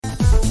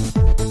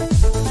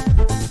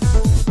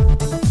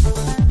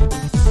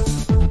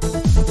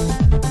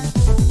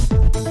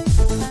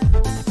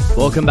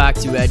Welcome back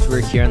to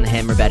Edgework here on the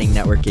Hammer Betting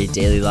Network, a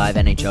daily live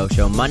NHL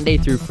show, Monday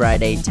through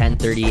Friday,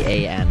 10:30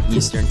 a.m.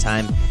 Eastern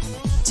Time.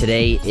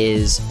 Today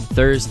is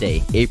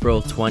Thursday,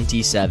 April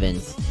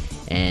 27th,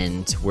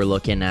 and we're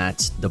looking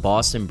at the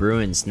Boston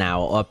Bruins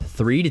now up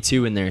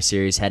 3-2 in their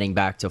series, heading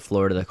back to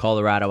Florida. The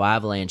Colorado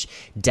Avalanche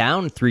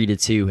down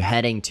 3-2,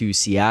 heading to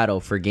Seattle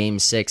for Game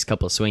 6.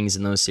 Couple of swings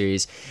in those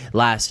series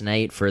last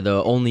night for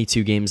the only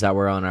two games that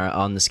were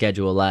on the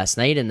schedule last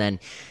night, and then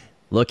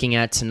looking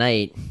at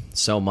tonight,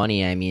 so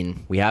money. I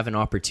mean, we have an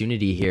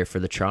opportunity here for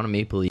the Toronto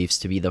Maple Leafs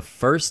to be the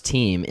first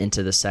team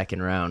into the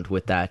second round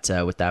with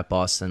that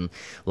Boston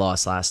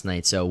loss last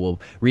night. So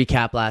we'll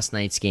recap last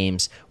night's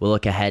games. We'll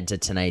look ahead to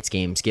tonight's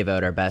games, give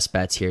out our best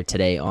bets here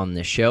today on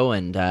the show.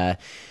 And to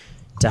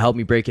help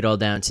me break it all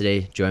down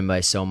today, joined by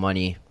So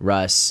Money,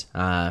 Russ.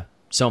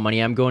 So Money,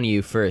 I'm going to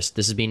you first.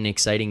 This has been an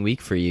exciting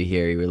week for you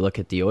here. You look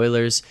at the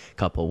Oilers,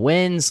 couple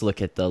wins.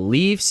 Look at the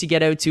Leafs. You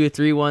get out to a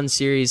 3-1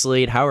 series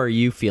lead. How are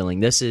you feeling?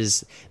 This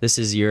is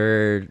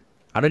your.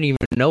 I don't even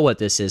know what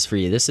this is for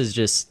you. This is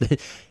just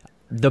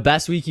the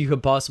best week you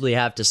could possibly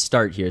have to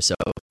start here so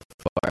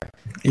far.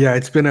 Yeah,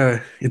 it's been a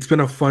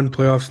fun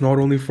playoffs, not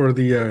only for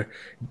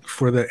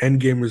the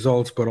end game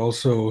results, but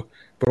also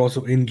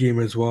in game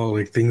as well.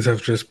 Like, things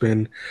have just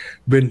been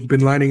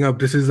lining up.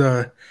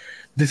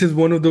 This is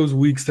one of those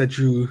weeks that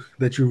you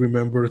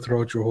remember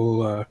throughout your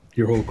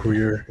whole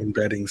career in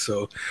betting.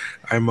 So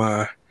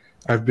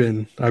I've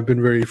been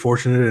very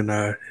fortunate,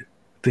 and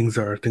things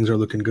are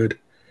looking good.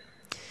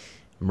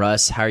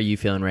 Russ, how are you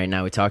feeling right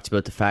now? We talked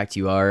about the fact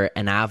you are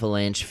an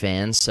Avalanche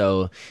fan,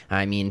 so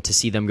I mean, to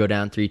see them go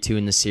down 3-2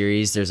 in the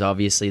series, there's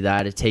obviously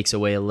that. It takes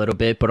away a little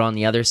bit, but on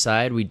the other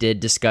side, we did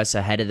discuss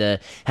ahead of the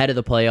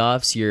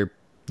playoffs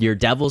your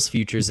Devils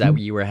futures that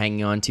you were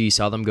hanging on to. You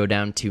saw them go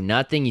down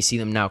 2-0. You see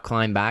them now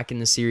climb back in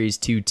the series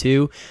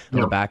 2-2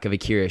 on the back of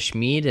Akira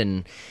Schmid.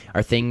 And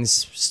are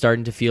things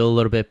starting to feel a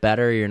little bit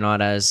better? You're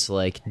not as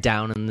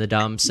down in the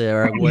dumps,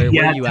 or where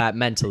are you at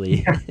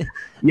mentally?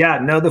 Yeah,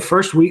 no, the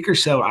first week or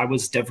so, I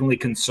was definitely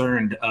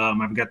concerned.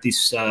 I've got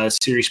these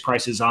series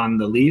prices on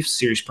the Leafs,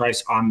 series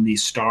price on the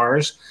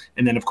Stars,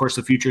 and then, of course,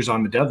 the futures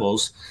on the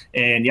Devils.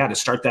 And, yeah, to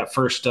start that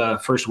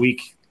first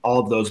week, all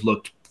of those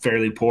looked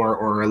fairly poor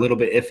or a little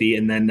bit iffy,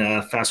 and then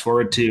fast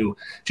forward to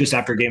just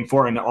after Game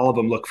 4, and all of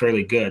them look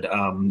fairly good.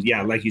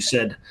 Yeah, like you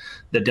said,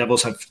 the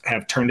Devils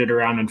have turned it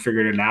around and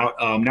figured it out.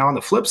 Now on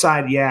the flip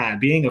side, yeah,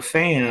 being a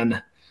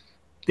fan,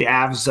 the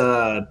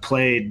Avs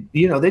played,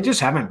 they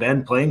just haven't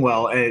been playing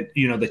well.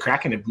 The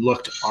Kraken have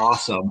looked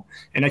awesome.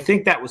 And I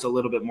think that was a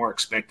little bit more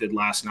expected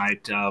last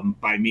night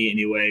by me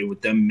anyway,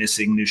 with them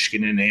missing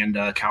Nushkinen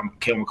and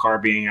Cale Makar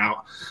being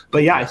out.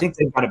 But yeah, I think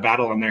they've got a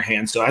battle on their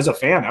hands. So as a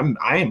fan,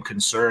 I am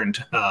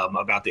concerned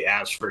about the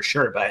Avs for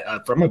sure.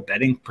 But from a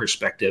betting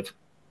perspective,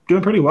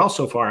 doing pretty well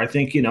so far. I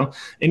think, in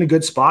a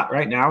good spot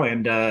right now,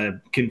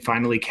 and can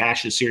finally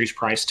cash a series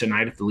price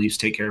tonight if the Leafs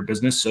take care of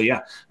business. So, yeah,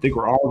 I think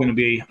we're all going to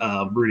be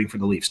rooting for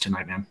the Leafs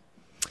tonight, man.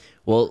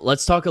 Well,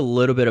 let's talk a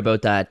little bit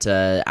about that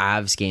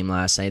Avs game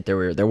last night. There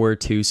were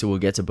two, so we'll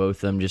get to both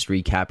of them, just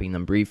recapping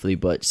them briefly.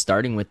 But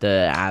starting with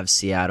the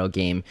Avs-Seattle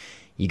game,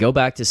 you go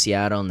back to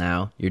Seattle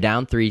now. You're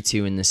down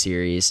 3-2 in the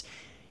series.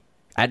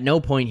 At no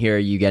point here are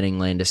you getting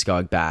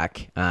Landeskog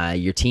back.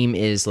 Your team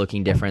is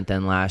looking different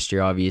than last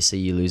year. Obviously,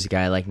 you lose a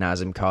guy like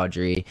Nazem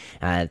Kadri.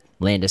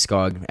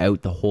 Landeskog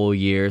out the whole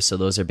year, so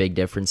those are big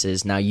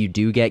differences. Now, you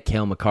do get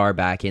Cale Makar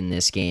back in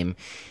this game.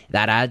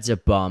 That adds a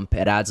bump.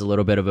 It adds a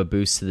little bit of a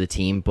boost to the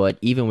team. But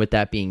even with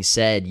that being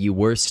said, you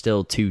were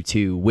still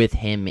 2-2 with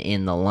him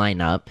in the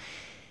lineup.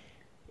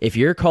 If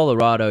you're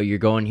Colorado, you're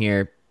going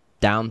here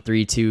down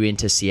 3-2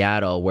 into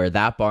Seattle, where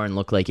that barn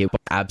looked like it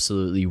was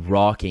absolutely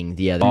rocking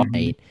the other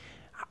night.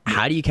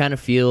 How do you kind of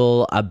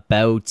feel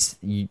about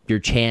your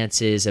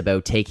chances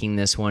about taking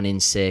this one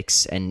in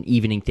 6 and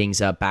evening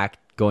things up,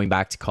 going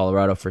back to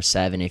Colorado for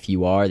 7 if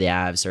you are the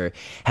Avs, or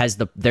has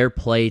their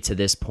play to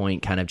this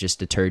point kind of just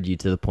deterred you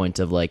to the point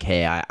of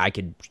hey, I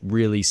could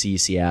really see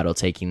Seattle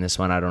taking this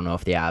one. I don't know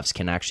if the Avs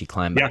can actually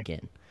climb back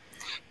in.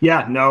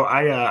 Yeah, no,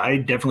 I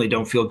definitely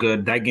don't feel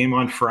good. That game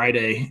on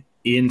Friday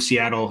in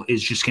Seattle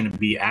is just going to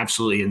be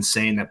absolutely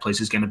insane. That place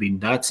is going to be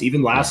nuts.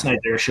 Even last night,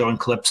 they were showing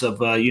clips of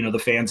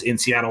the fans in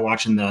Seattle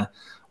watching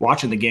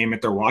the game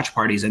at their watch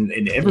parties,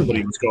 and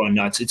everybody was going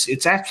nuts.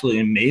 It's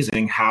absolutely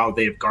amazing how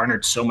they've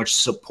garnered so much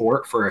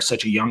support for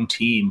such a young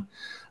team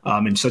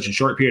in such a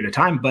short period of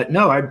time. But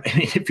no, I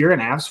mean, if you're an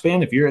Avs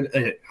fan, if you're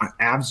an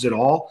Avs at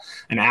all,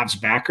 an Avs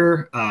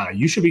backer,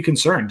 you should be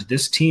concerned.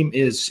 This team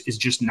is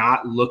just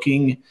not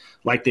looking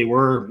like they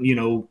were,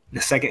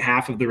 the second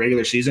half of the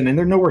regular season, and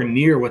they're nowhere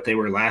near what they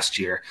were last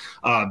year.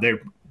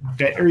 They're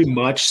very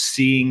much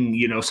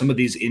seeing, some of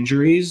these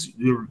injuries,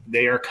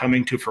 they are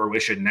coming to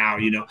fruition now.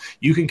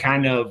 You can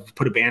kind of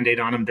put a Band-Aid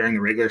on them during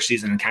the regular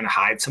season and kind of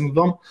hide some of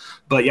them.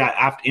 But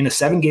yeah, in a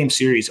 7-game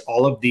series,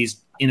 all of these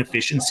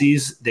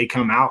inefficiencies, they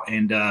come out,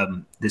 and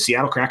the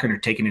Seattle Kraken are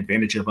taking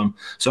advantage of them.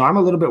 So I'm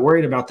a little bit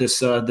worried about this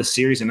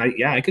series, and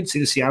I could see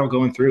the Seattle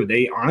going through.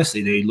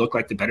 They look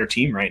like the better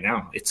team right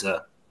now. It's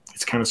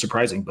kind of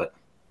surprising, but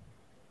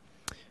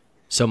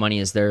So, Money,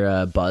 is there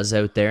a buzz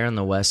out there on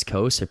the West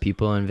Coast? Are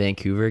people in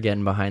Vancouver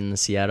getting behind the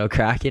Seattle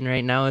Kraken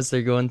right now as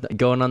they're going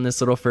on this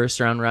little first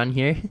round run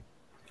here?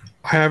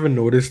 I haven't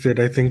noticed it.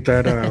 I think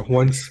that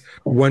once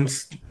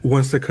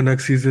the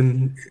Canucks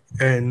season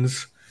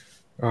ends,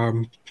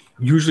 um,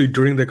 usually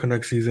during the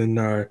Canucks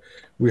season,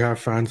 we have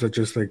fans that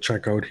just like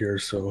check out here.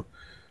 So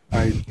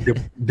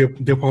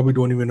they probably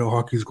don't even know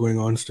hockey's going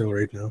on still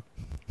right now.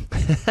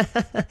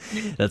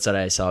 That's what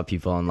I saw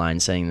people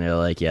online saying. They're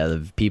like, yeah,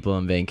 the people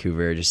in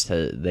Vancouver just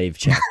they've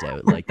checked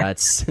out. Like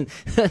that's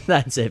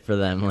that's it for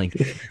them. Like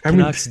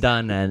Canucks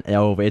done and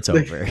it's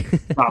over.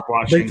 Stop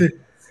watching.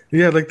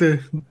 Like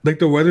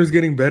the weather's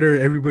getting better.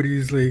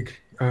 Everybody's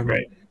like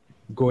Right.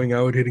 going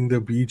out, hitting the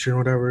beach and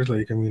whatever.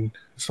 Like, I mean,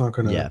 it's not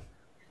gonna. Yeah.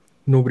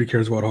 Nobody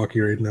cares about hockey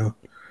right now.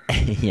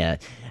 Yeah.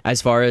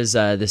 As far as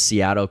the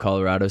Seattle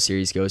Colorado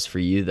series goes for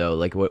you though,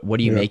 like what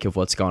do you make of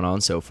what's gone on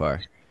so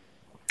far?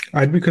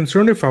 I'd be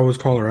concerned if I was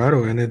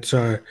Colorado, and it's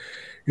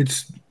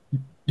it's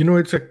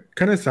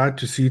kind of sad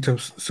to see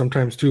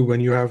sometimes too when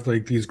you have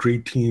like these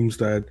great teams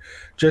that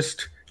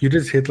you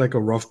just hit like a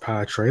rough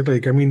patch, right?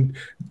 Like, I mean,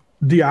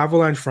 the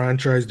Avalanche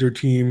franchise, their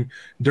team,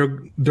 they're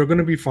going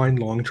to be fine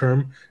long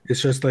term.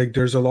 It's just like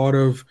there's a lot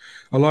of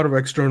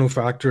external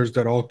factors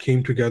that all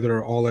came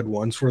together all at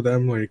once for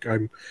them. Like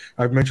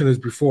I've mentioned this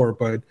before,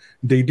 but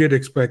they did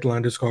expect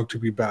Landeskog to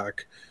be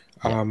back,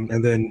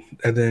 and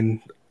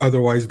then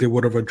otherwise they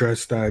would have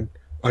addressed that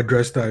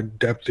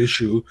depth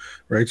issue,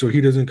 right? So he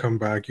doesn't come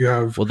back. You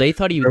have they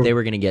thought they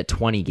were going to get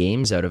 20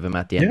 games out of him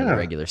at the end of the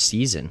regular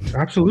season.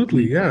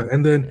 Absolutely, yeah.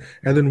 And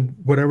then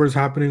whatever's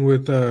happening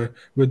with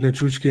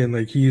Nichushkin,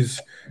 like he's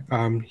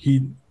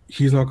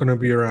not going to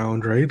be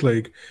around, right?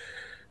 Like,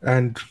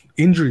 and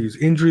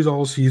injuries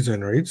all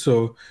season, right?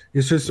 So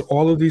it's just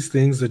all of these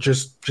things that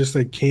just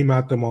like came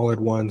at them all at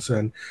once,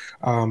 and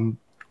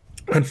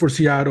for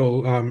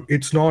Seattle,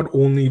 it's not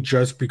only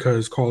just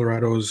because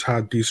Colorado's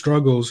had these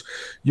struggles.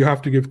 You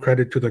have to give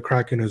credit to the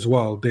Kraken as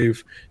well.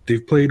 They've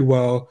played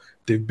well.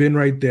 They've been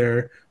right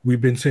there.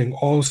 We've been saying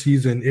all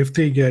season, if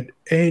they get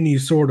any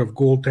sort of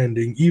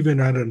goaltending, even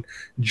at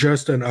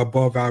just an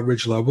above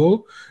average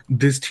level,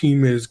 this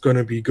team is going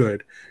to be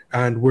good.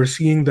 And we're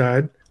seeing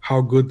that, how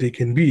good they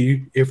can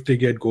be if they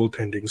get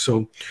goaltending.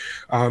 So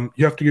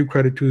you have to give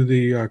credit to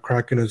the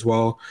Kraken as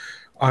well.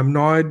 I'm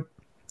not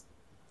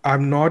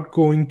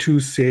going to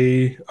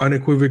say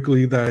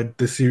unequivocally that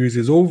the series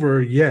is over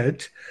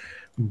yet,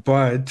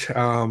 but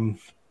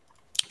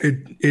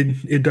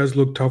it does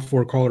look tough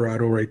for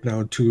Colorado right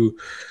now to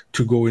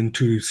go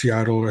into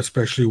Seattle,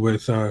 especially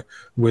with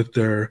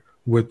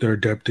their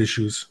depth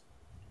issues.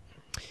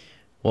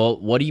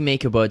 Well, what do you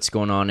make of what's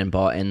going on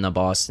in the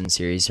Boston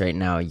series right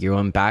now? You're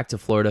going back to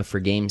Florida for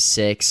Game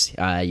 6.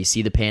 You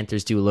see the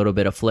Panthers do a little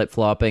bit of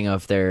flip-flopping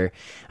of their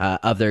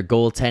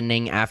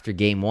goaltending after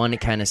Game 1. It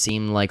kind of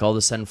seemed like all of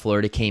a sudden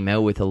Florida came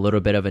out with a little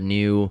bit of a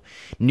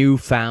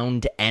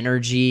newfound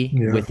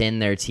energy within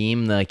their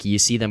team. Like you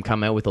see them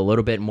come out with a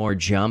little bit more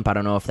jump. I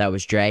don't know if that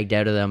was dragged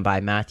out of them by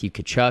Matthew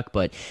Tkachuk,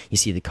 but you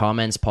see the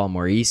comments Paul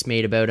Maurice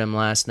made about him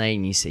last night,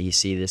 and you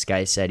see this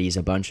guy said he's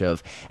a bunch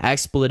of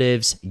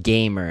expletives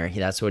gamer.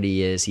 That's what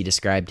he is. He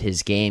described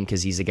his game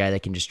because he's a guy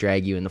that can just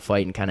drag you in the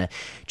fight and kind of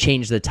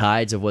change the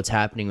tides of what's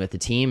happening with the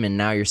team. And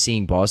now you're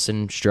seeing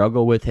Boston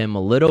struggle with him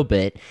a little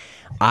bit.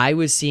 I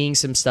was seeing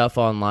some stuff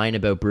online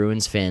about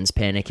Bruins fans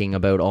panicking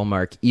about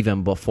Ullmark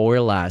even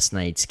before last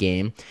night's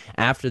game,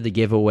 after the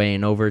giveaway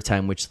in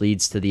overtime, which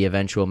leads to the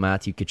eventual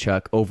Matthew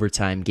Tkachuk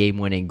overtime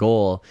game-winning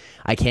goal.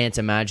 I can't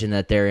imagine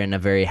that they're in a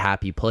very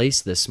happy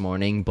place this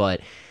morning. But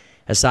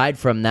aside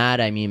from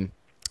that, I mean,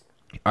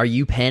 are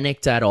you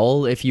panicked at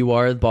all if you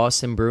are the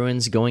Boston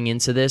Bruins going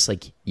into this?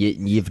 Like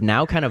you've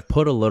now kind of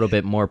put a little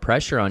bit more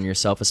pressure on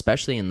yourself,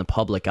 especially in the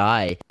public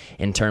eye,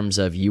 in terms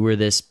of you were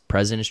this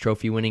President's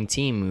Trophy winning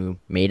team who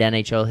made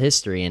NHL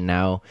history, and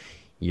now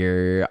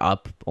you're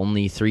up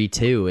only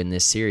 3-2 in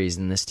this series,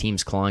 and this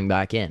team's clawing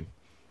back in.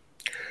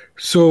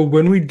 So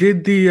when we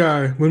did the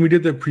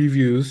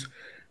previews,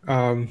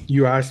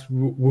 you asked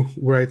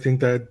where I think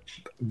that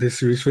this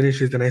series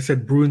finishes, and I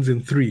said Bruins in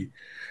 3.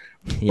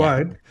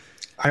 Yeah. But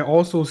I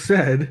also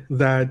said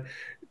that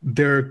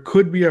there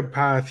could be a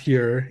path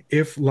here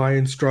if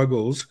Lyon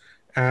struggles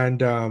and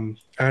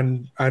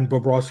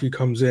Bobrovsky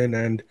comes in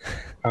and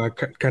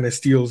kind of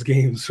steals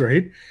games,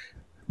 right?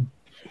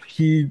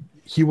 He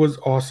was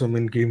awesome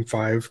in Game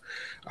 5.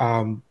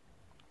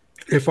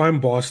 If I'm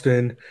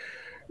Boston,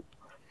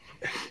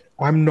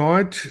 I'm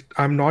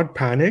not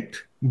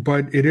panicked,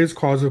 but it is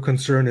cause of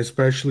concern,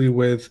 especially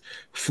with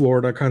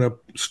Florida kind of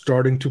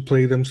starting to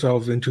play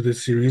themselves into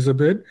this series a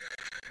bit.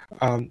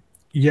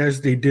 Yes,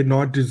 they did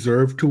not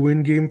deserve to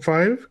win Game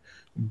 5,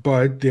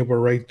 but they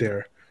were right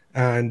there.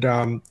 And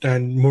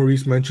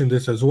Maurice mentioned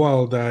this as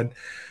well, that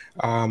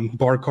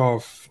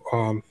Barkov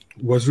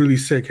was really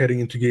sick heading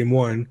into Game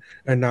 1,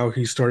 and now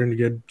he's starting to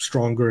get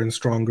stronger and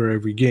stronger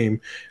every game.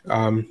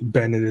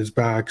 Bennett is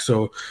back.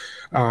 So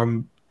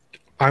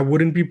I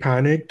wouldn't be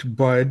panicked,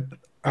 but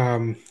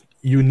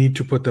you need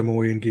to put them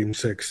away in Game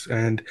 6.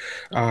 And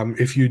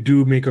if you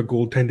do make a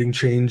goaltending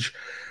change,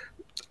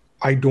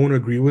 I don't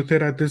agree with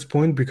it at this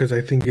point because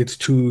I think it's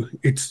too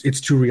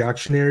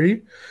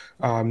reactionary.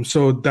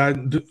 So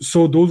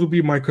those would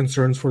be my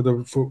concerns for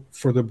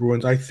the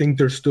Bruins. I think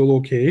they're still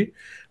okay,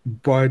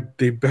 but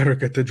they better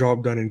get the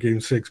job done in Game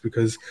 6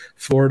 because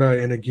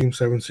Florida in a Game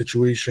 7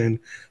 situation,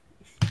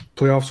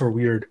 playoffs are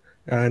weird,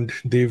 and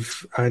they'd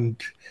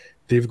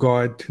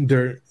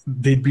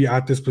be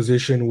at this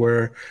position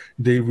where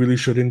they really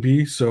shouldn't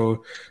be.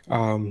 So,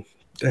 and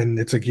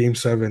it's a Game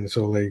 7,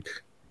 so like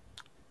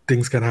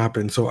things can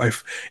happen. So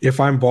if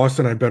I'm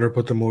Boston, I better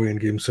put them away in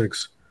Game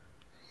 6.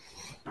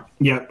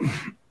 Yeah.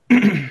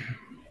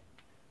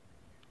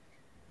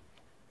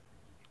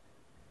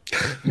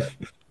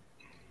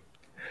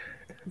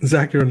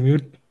 Zach, you're on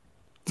mute.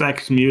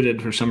 Zach's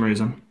muted for some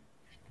reason.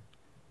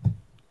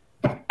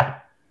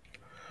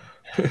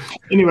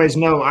 Anyways,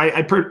 no,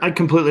 I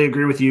completely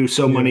agree with you.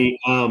 So many,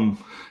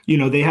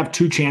 they have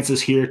two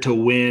chances here to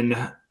win.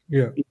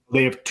 Yeah.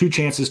 They have two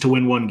chances to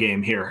win one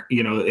game here.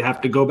 They have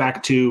to go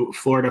back to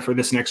Florida for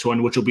this next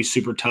one, which will be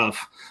super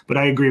tough. But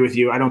I agree with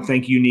you. I don't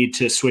think you need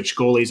to switch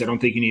goalies. I don't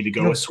think you need to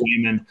go with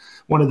Swayman,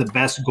 one of the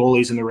best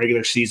goalies in the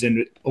regular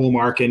season,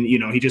 Ullmark, and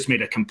he just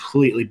made a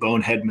completely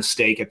bonehead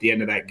mistake at the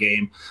end of that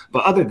game.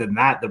 But other than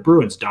that, the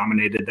Bruins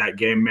dominated that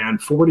game, man.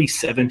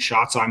 47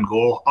 shots on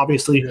goal.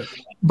 Obviously,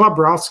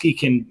 Bobrovsky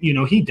can,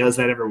 he does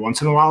that every once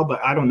in a while, but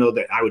I don't know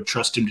that I would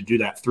trust him to do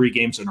that 3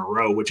 games in a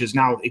row, which is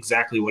now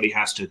exactly what he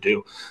has to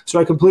do. So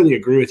I completely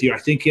agree with you. I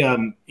think,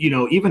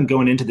 even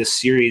going into this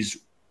series,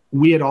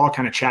 we had all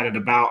kind of chatted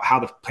about how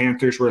the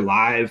Panthers were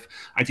live.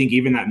 I think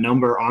even that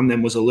number on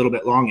them was a little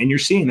bit long, and you're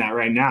seeing that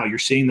right now. You're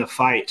seeing the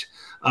fight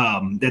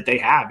that they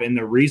have, and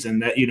the reason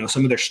that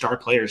some of their star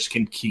players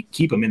can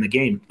keep them in the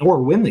game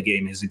or win the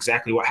game is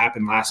exactly what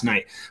happened last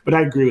night. But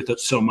I agree with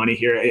so money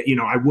here.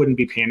 I wouldn't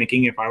be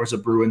panicking if I was a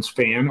Bruins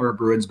fan or a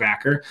Bruins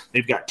backer.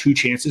 They've got 2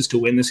 chances to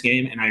win this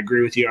game, and I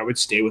agree with you. I would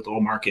stay with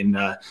Ullmark and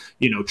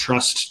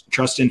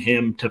trust in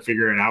him to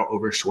figure it out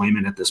over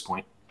Swayman at this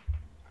point.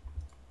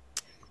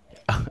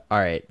 All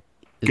right.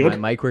 Is Good?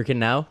 my mic working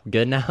now?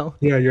 Good now?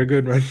 Yeah, you're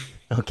good, man.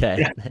 Okay.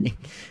 Yeah.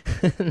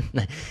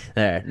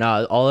 There.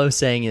 No, all I was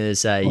saying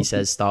is he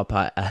says stop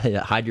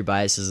hide your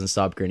biases and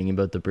stop grinning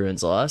about the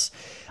Bruins loss.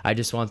 I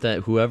just want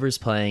that whoever's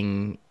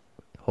playing,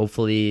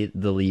 hopefully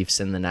the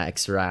Leafs in the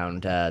next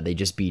round, they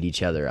just beat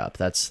each other up.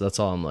 That's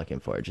all I'm looking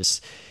for.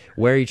 Just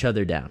wear each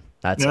other down.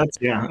 That's it.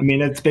 Yeah. I mean,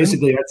 that's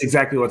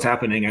exactly what's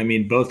happening. I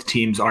mean, both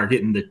teams are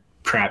getting the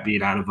crap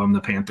beat out of them. The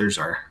Panthers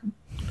are,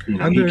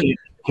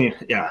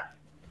 yeah.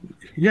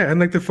 Yeah, and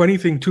like the funny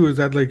thing too is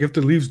that like if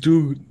the Leafs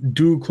do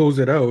close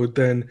it out,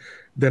 then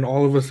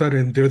all of a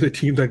sudden they're the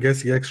team that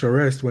gets the extra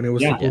rest when it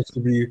was supposed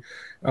to be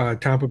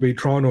Tampa Bay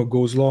Toronto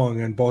goes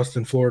long and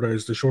Boston Florida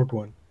is the short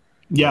one.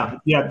 Yeah,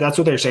 that's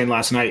what they were saying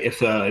last night. If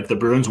the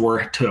Bruins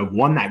were to have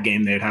won that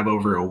game, they'd have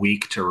over a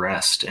week to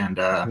rest, and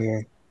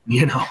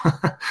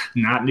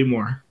not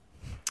anymore.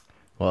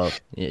 Well,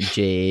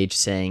 JH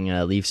saying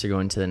Leafs are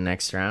going to the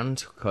next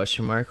round?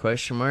 Question mark.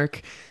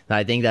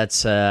 I think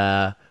that's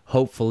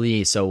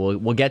hopefully. So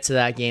we'll get to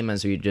that game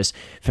as we just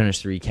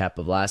finish the recap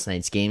of last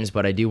night's games.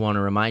 But I do want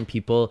to remind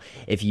people,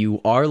 if you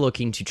are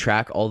looking to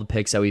track all the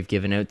picks that we've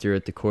given out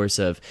throughout the course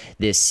of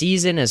this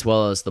season, as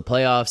well as the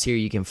playoffs here,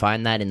 you can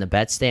find that in the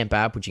BetStamp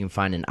app, which you can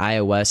find in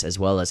iOS as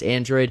well as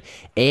Android,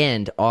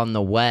 and on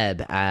the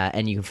web.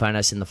 And you can find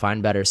us in the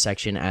Find Better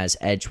section as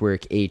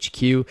Edgework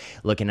HQ.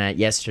 Looking at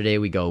yesterday,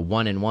 we go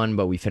 1-1,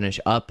 but we finish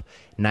up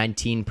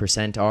 19%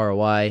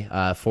 ROI,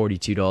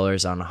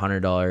 $42 on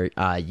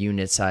 $100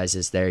 unit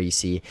sizes. There you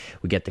see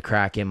we get the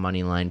Kraken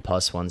money line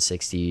plus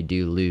 160. You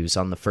do lose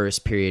on the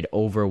first period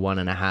over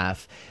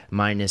 1.5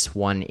 minus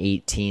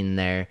 118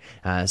 there.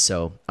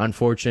 So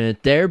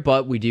unfortunate there,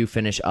 but we do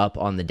finish up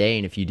on the day.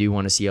 And if you do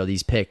want to see all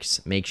these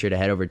picks, make sure to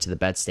head over to the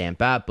BetStamp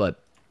app. But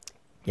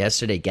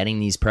yesterday, getting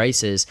these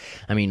prices,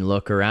 I mean,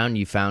 look around,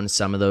 you found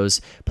some of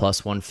those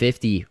plus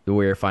 150 we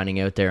were finding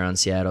out there on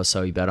Seattle.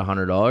 So you bet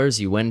 $100,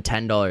 you win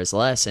 $10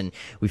 less. And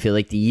we feel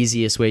like the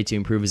easiest way to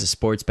improve as a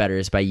sports bettor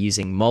is by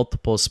using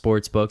multiple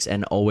sports books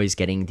and always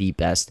getting the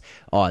best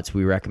odds.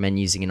 We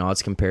recommend using an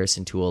odds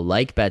comparison tool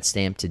like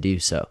BetStamp to do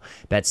so.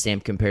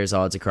 BetStamp compares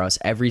odds across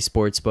every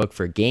sports book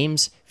for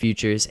games,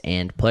 futures,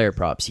 and player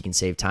props. You can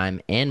save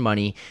time and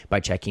money by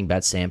checking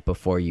BetStamp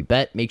before you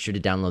bet. Make sure to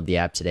download the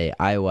app today,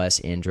 iOS,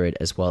 Android,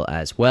 as well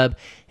as web.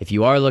 If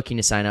you are looking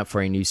to sign up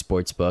for a new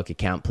sportsbook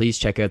account, please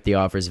check out the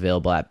offers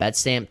available at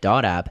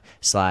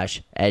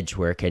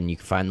betstamp.app/edgework, and you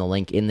can find the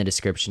link in the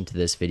description to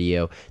this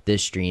video,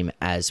 this stream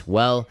as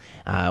well.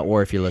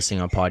 Or if you're listening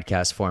on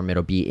podcast form,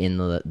 it'll be in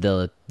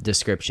the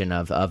description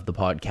of the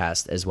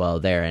podcast as well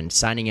there. And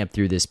signing up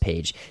through this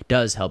page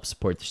does help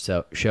support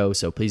the show,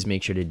 so please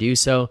make sure to do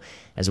so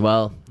as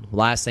well.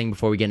 Last thing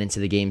before we get into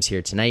the games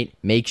here tonight,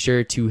 make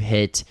sure to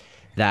hit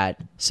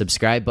that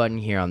subscribe button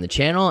here on the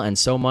channel, and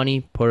So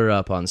Money, put it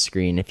up on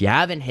screen. If you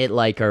haven't hit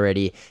like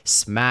already,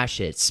 smash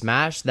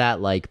that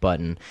like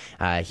button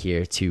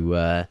here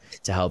to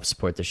help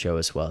support the show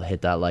as well.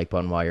 Hit that like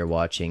button while you're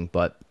watching.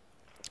 But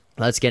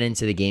let's get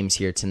into the games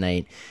here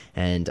tonight.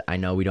 And I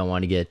know we don't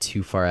want to get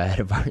too far ahead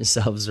of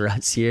ourselves,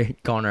 Russ, here.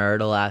 Connor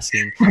Erdl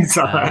asking,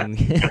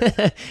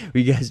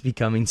 will you guys be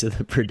coming to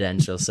the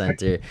Prudential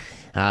Center?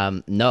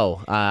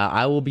 No,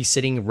 I will be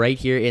sitting right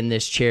here in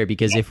this chair,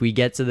 because if we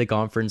get to the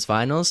conference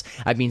finals,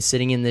 I've been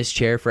sitting in this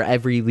chair for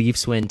every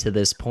Leafs win to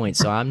this point.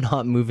 So I'm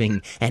not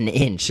moving an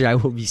inch. I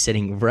will be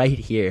sitting right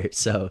here.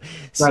 So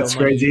that's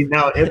crazy.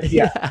 No,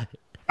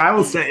 I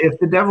will say, if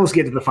the Devils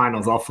get to the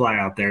finals, I'll fly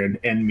out there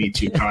and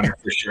meet you, Connor,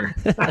 for sure.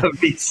 That would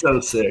be so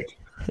sick.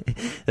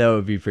 That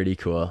would be pretty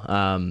cool.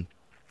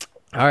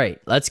 All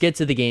right, let's get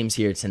to the games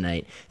here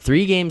tonight.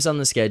 3 games on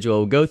the schedule.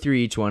 We'll go through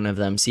each one of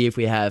them, see if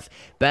we have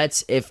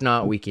bets. If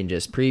not, we can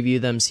just preview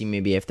them, see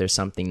maybe if there's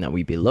something that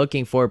we'd be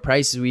looking for,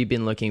 prices we've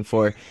been looking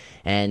for.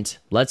 And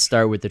let's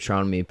start with the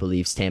Toronto Maple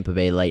Leafs Tampa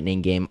Bay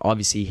Lightning game.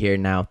 Obviously here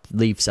now,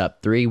 Leafs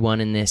up 3-1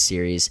 in this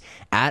series.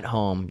 At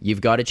home, you've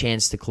got a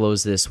chance to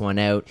close this one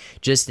out.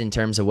 Just in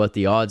terms of what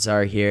the odds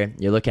are here,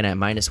 you're looking at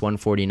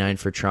 -149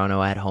 for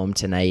Toronto at home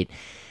tonight.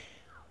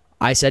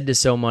 I said to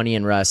So Money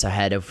and Russ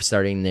ahead of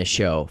starting this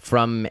show,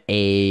 from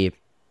a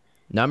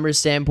numbers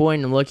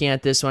standpoint and looking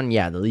at this one,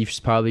 the Leafs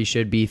probably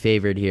should be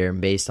favored here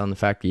based on the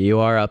fact that you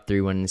are up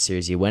 3-1 in the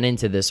series. You went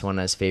into this one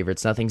as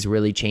favorites. Nothing's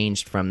really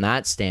changed from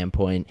that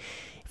standpoint.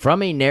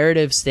 From a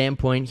narrative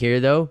standpoint here,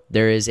 though,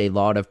 there is a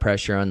lot of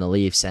pressure on the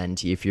Leafs,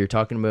 and if you're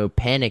talking about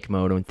panic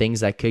mode and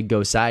things that could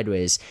go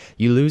sideways,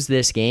 you lose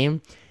this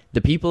game, the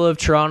people of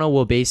Toronto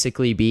will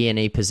basically be in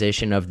a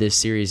position of this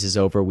series is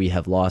over, we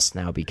have lost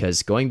now,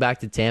 because going back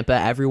to Tampa,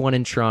 everyone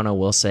in Toronto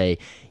will say,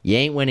 you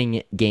ain't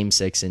winning Game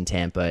 6 in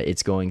Tampa,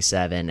 it's going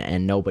 7,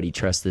 and nobody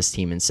trusts this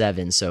team in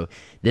 7, so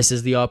this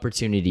is the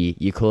opportunity.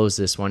 You close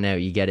this one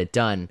out, you get it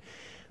done.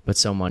 But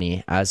So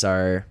Money, as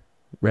our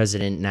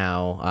resident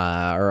now,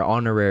 or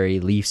honorary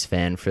Leafs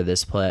fan for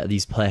these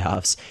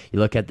playoffs, you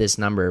look at this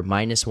number,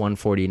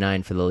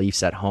 -149 for the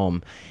Leafs at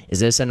home. Is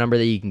this a number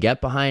that you can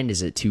get behind?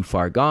 Is it too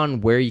far gone?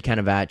 Where are you kind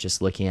of at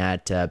just looking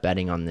at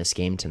betting on this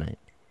game tonight?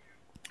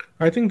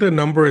 I think the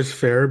number is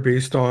fair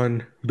based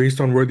on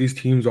where these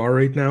teams are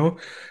right now.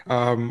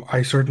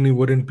 I certainly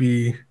wouldn't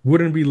be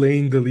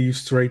laying the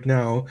Leafs right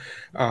now,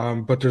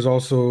 but there's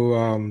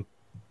also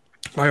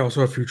I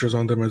also have futures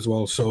on them as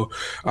well. So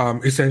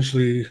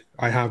essentially,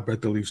 I have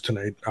bet the Leafs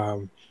tonight,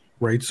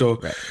 right?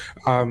 So,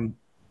 right.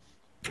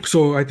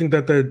 So I think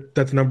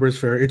that number is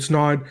fair. It's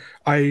not.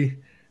 I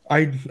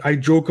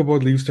joke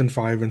about Leafs in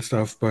 5 and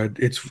stuff, but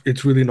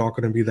it's really not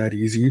going to be that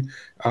easy.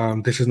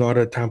 This is not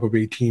a Tampa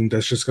Bay team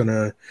that's just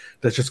gonna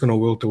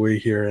wilt away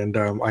here, and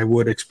I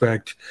would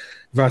expect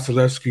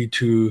Vasilevsky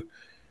to,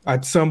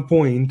 at some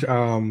point.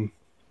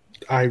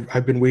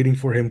 I've been waiting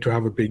for him to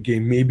have a big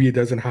game. Maybe it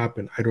doesn't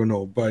happen. I don't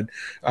know, but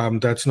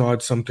that's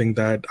not something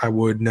that I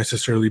would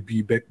necessarily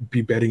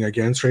be betting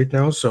against right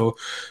now. So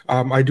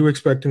I do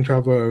expect him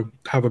to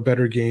have a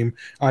better game.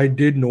 I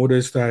did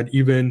notice that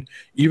even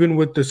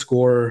with the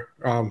score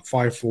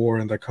 5-4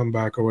 and the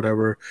comeback or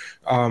whatever,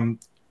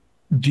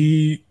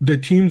 the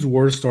teams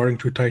were starting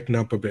to tighten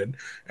up a bit,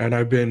 and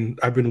I've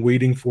been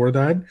waiting for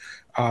that.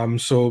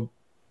 So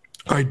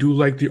I do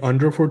like the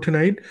under for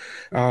tonight.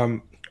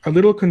 A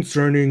little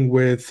concerning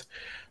with,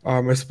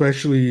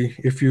 especially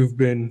if you've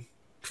been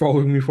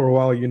following me for a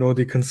while, you know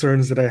the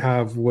concerns that I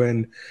have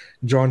when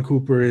John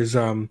Cooper is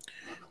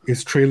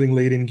trailing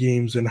late in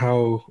games, and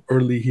how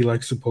early he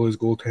likes to pull his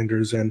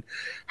goaltenders, and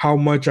how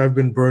much I've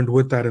been burned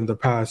with that in the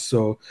past.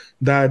 So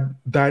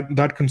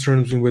that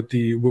concerns me with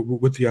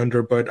the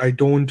under, but I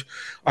don't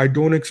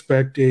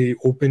expect a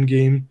open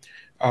game.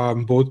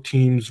 Both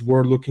teams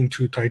were looking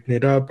to tighten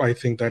it up. I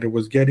think that it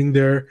was getting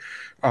there.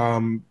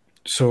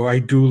 So I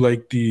do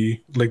like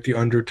the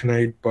under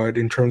tonight, but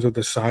in terms of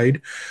the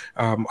side,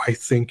 I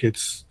think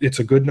it's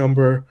a good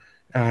number,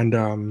 and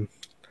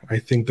I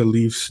think the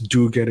Leafs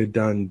do get it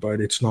done, but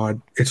it's not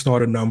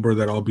a number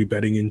that I'll be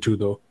betting into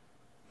though.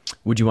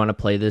 Would you want to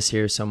play this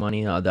here, So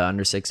Money, the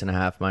under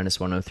 6.5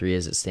 -103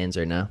 as it stands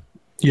right now?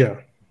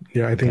 Yeah,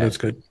 I think that's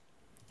good.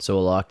 So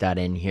we'll lock that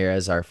in here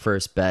as our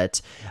first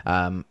bet.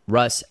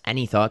 Russ,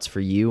 any thoughts for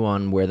you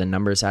on where the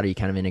number's at? Are you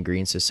kind of in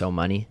agreement with So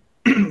Money?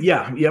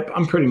 Yep.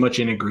 I'm pretty much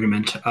in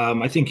agreement.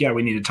 I think,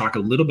 we need to talk a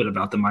little bit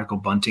about the Michael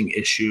Bunting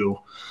issue,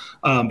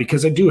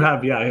 because I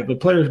have a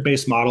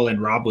players-based model,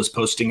 and Rob was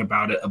posting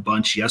about it a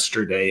bunch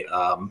yesterday.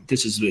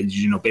 This is,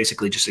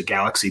 basically just a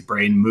Galaxy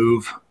Brain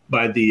move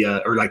by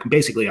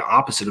basically an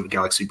opposite of a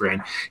Galaxy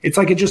Brain. It's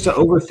like just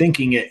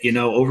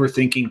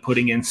overthinking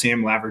putting in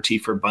Sam Laverty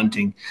for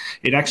Bunting.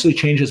 It actually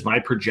changes my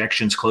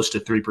projections close to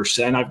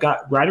 3%. I've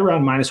got right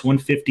around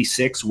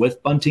 -156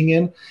 with Bunting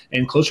in,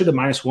 and closer to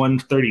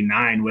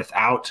 -139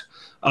 without.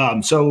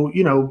 So,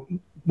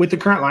 with the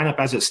current lineup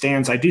as it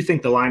stands, I do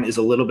think the line is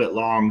a little bit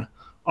long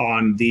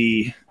on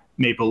the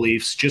Maple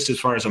Leafs just as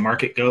far as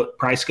a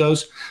price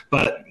goes.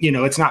 But,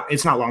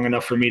 it's not long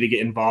enough for me to get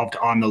involved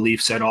on the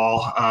Leafs at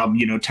all.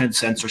 10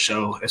 cents or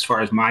so as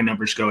far as my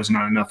numbers go is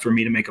not enough for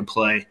me to make a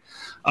play.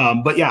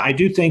 But yeah, I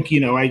do think,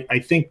 I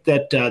think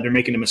that they're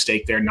making a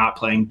mistake there, not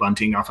playing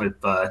Bunting off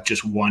of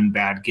just one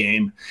bad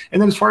game.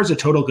 And then as far as the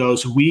total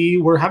goes, we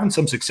were having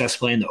some success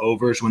playing the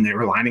overs when they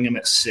were lining them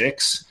at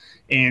 6.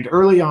 And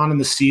early on in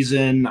the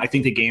season, I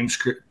think the game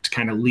script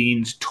kind of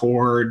leaned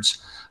towards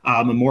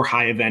a more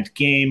high event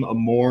game, a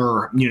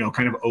more,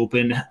 kind of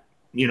open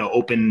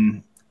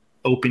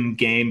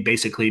game,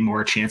 basically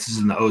more chances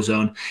in the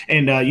ozone.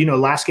 And,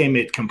 last game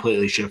it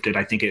completely shifted.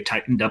 I think it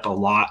tightened up a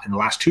lot. In the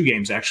last 2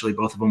 games, actually,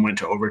 both of them went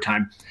to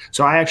overtime.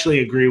 So I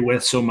actually agree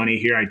with So Money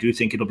here. I do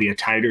think it'll be a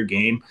tighter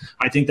game.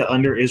 I think the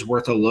under is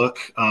worth a look.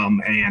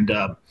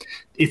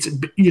 It's,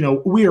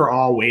 we are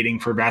all waiting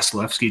for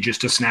Vasilevsky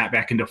just to snap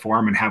back into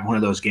form and have one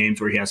of those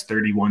games where he has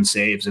 31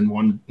 saves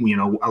and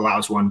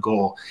allows 1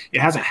 goal.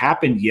 It hasn't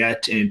happened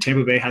yet. And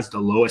Tampa Bay has the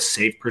lowest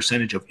save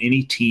percentage of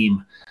any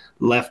team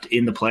left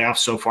in the playoffs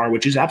so far,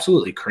 which is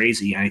absolutely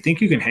crazy. And I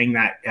think you can hang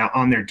that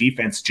on their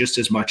defense just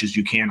as much as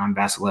you can on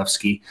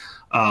Vasilevsky.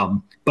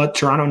 But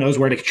Toronto knows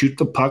where to shoot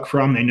the puck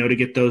from. They know to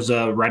get those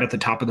right at the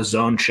top of the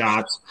zone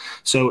shots.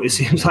 So it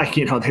seems like,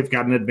 they've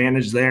got an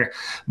advantage there.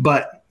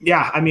 But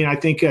yeah, I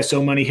think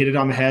So Money hit it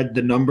on the head.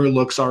 The number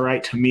looks all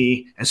right to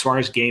me. As far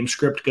as game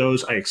script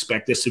goes, I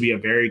expect this to be a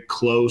very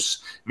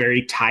close,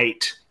 very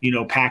tight,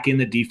 pack in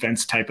the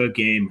defense type of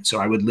game. So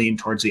I would lean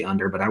towards the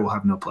under, but I will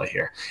have no play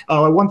here.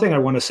 One thing I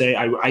want to say,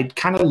 I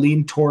kind of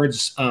lean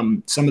towards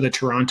some of the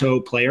Toronto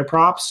player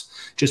props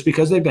just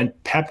because they've been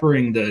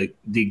peppering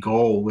the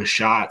goal with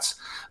shots.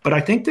 But I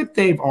think that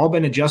they've all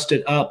been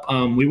adjusted up.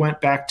 We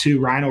went back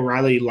to Ryan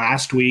O'Reilly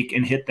last week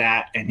and hit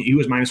that, and he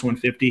was minus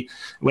 150.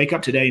 Wake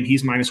up today, and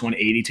he's minus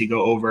 180 to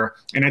go over.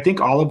 And I think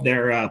all of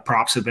their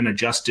props have been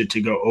adjusted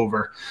to go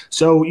over.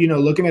 So,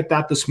 looking at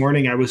that this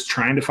morning, I was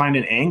trying to find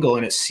an angle,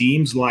 and it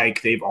seems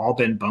like they've all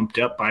been bumped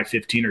up by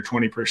 15 or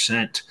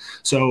 20%.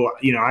 So,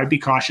 I'd be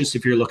cautious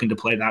if you're looking to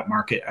play that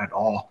market at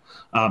all.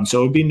 So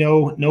it would be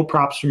no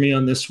props for me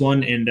on this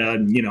one. And,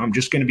 I'm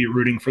just going to be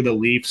rooting for the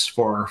Leafs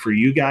for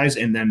you guys.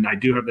 And then I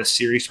do have the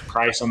series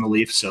price on the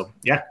Leafs. So,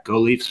 yeah, go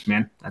Leafs,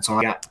 man. That's all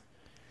I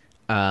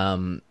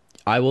got.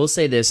 I will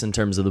say this in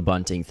terms of the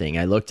Bunting thing.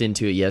 I looked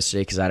into it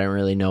yesterday because I didn't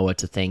really know what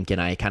to think, and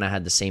I kind of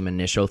had the same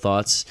initial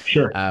thoughts,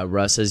 sure,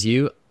 Russ, as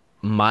you.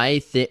 My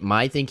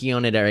thinking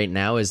on it right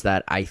now is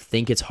that I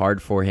think it's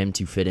hard for him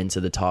to fit into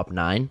the top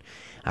 9.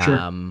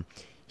 Sure.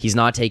 He's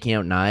not taking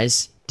out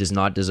Nyes. Does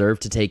not deserve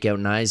to take out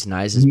Nyes.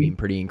 Nyes has been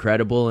pretty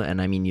incredible,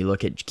 and you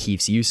look at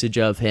Keefe's usage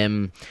of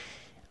him.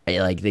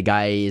 Like, the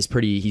guy is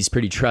he's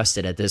pretty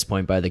trusted at this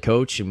point by the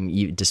coach,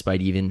 and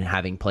despite even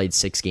having played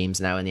 6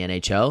 games now in the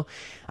NHL.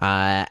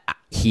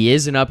 He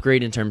is an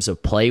upgrade in terms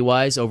of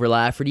play-wise over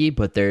Lafferty,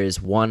 but there is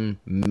one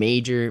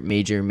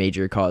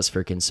major cause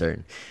for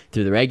concern.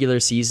 Through the regular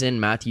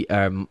season,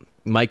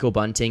 Michael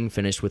Bunting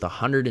finished with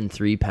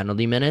 103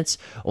 penalty minutes.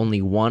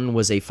 Only 1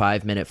 was a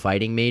 5-minute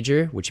fighting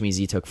major, which means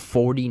he took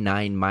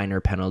 49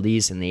 minor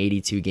penalties in the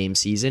 82-game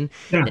season.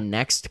 Yeah. The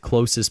next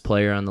closest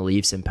player on the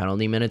Leafs in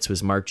penalty minutes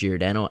was Mark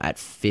Giordano at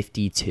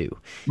 52.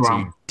 Wow. So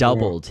he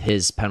doubled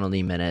his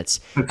penalty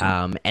minutes.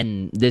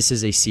 And this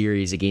is a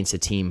series against a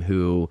team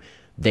who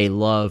they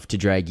love to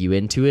drag you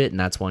into it, and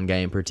that's one guy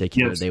in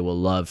particular they will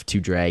love to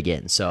drag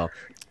in. So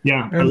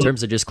yeah, in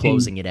terms of just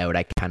closing it out,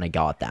 I kind of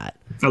got that.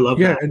 I love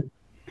that.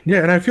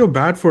 And I feel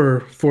bad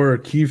for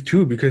Keefe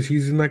too, because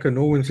he's in like a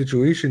no-win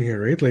situation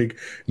here, right? Like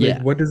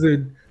what is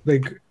it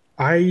like?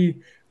 I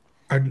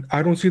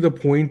don't see the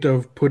point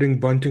of putting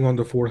Bunting on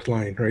the 4th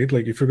line, right?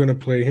 Like, if you're gonna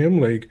play him,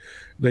 like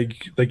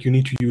you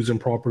need to use him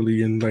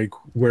properly and like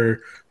where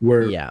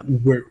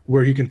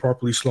he can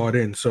properly slot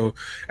in. So,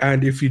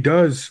 and if he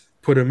does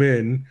put him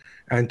in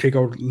and take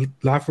out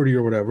Lafferty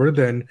or whatever,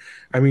 then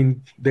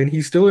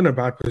he's still in a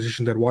bad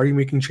position. That why are you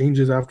making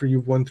changes after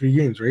you've won 3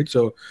 games, right?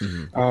 So,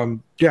 I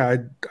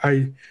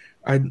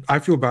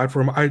feel bad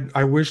for him.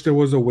 I wish there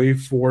was a way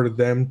for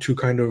them to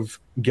kind of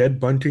get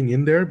Bunting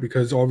in there,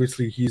 because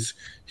obviously he's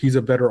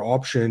a better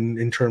option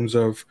in terms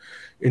of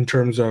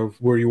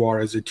where you are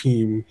as a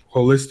team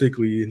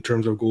holistically in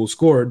terms of goals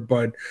scored.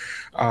 But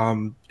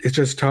it's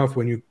just tough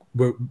when you're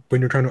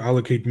trying to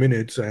allocate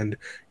minutes and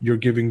you're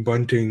giving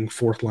Bunting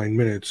 4th line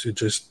minutes. It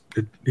just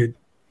it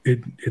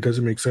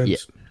doesn't make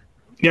sense.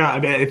 Yeah,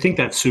 I think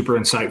that's super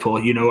insightful.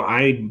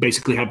 I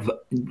basically have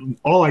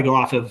all I go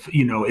off of,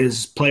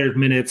 is player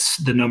minutes,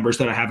 the numbers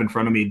that I have in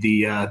front of me,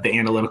 the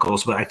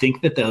analyticals. But I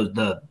think that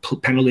the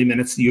penalty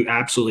minutes, you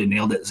absolutely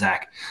nailed it,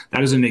 Zach.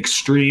 That is an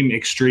extreme,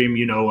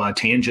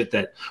 tangent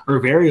or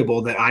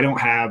variable that I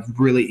don't have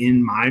really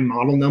in my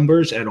model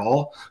numbers at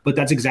all. But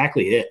that's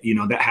exactly it.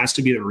 That has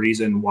to be the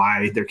reason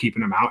why they're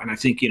keeping them out. And I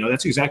think,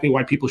 that's exactly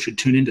why people should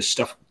tune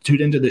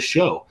into this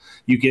show.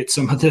 You get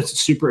some of the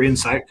super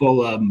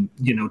insightful,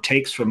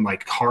 takes from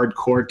like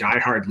hardcore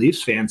diehard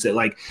Leafs fans that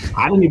like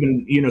I don't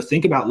even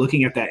think about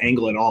looking at that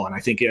angle at all. And I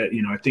think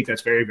I think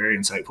that's very, very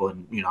insightful.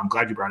 And I'm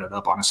glad you brought it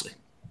up, honestly.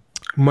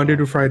 Monday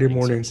to Friday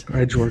morning,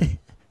 I Jordan.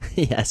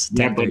 Yes,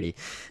 Yeah, 10:30.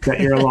 set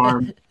your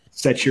alarm,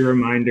 set your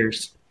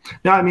reminders.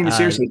 No, I mean,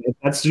 seriously,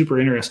 that's super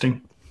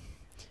interesting.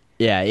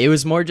 Yeah, it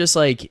was more just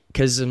like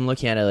because I'm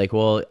looking at it like,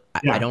 well,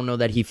 I Yeah. don't know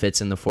that he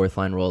fits in the fourth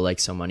line role like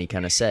somebody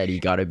kind of said. He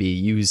got to be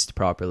used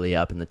properly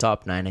up in the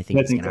top nine. I think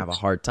he's gonna have a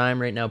hard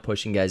time right now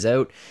pushing guys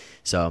out.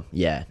 So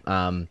yeah.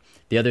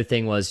 The other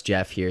thing was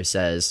Jeff here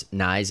says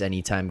Nye's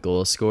anytime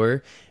goal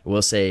scorer.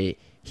 We'll say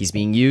he's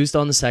being used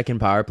on the second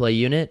power play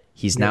unit.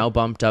 He's now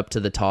bumped up to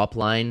the top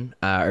line,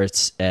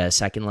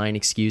 second line,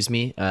 excuse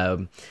me.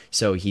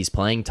 So he's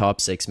playing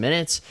top 6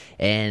 minutes,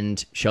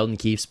 and Sheldon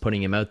keeps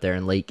putting him out there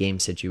in late game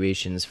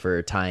situations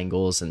for tying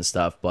goals and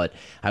stuff. But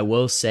I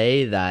will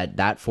say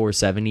that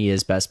 470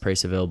 is best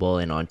price available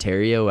in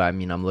Ontario. I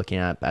mean, I'm looking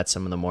at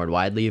some of the more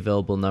widely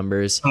available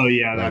numbers. Oh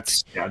yeah,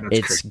 that's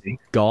it's crazy.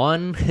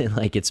 Gone.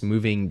 Like it's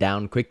moving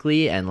down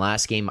quickly. And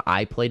last game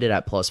I played it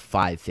at plus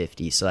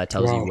 550, so that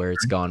tells you where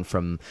it's gone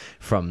from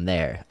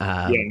there.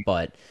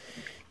 But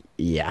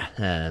yeah,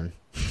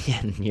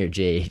 your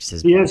JH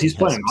says he's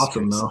playing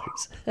awesome though.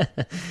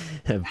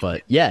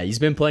 But yeah, he's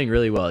been playing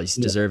really well. He's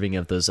deserving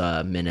of those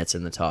minutes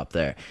in the top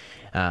there.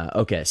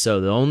 Okay, so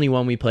the only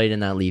one we played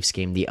in that Leafs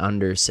game, the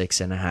under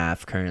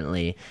 6.5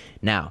 currently.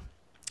 Now,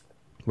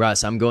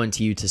 Russ, I'm going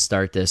to you to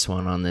start this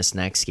one on this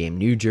next game.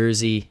 New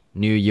Jersey,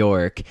 New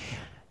York.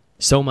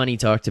 So many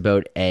talked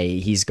about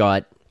he's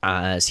got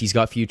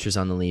futures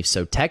on the Leafs.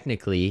 So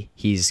technically,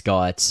 he's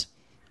got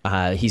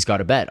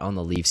a bet on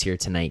the Leafs here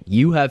tonight.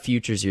 You have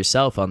futures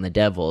yourself on the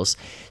Devils,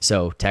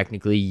 so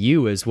technically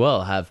you as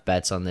well have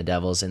bets on the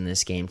Devils in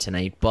this game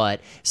tonight.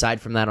 But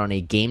aside from that, on a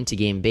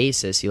game-to-game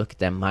basis, you look at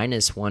them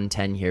minus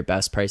 110 here,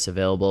 best price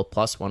available,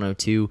 plus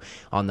 102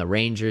 on the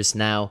Rangers.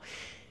 Now,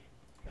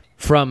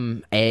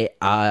 from a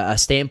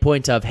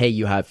standpoint of, hey,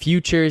 you have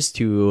futures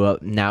to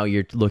now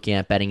you're looking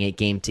at betting it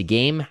game to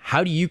game,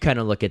 how do you kind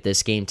of look at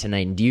this game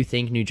tonight? And do you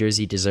think New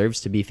Jersey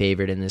deserves to be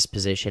favored in this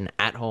position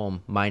at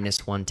home,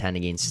 minus 110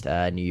 against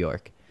New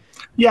York?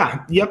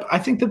 Yeah, yep. I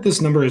think that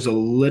this number is a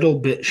little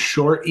bit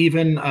short.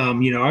 Even,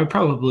 I'd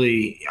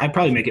probably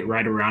make it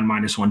right around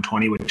minus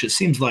 120, which it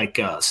seems like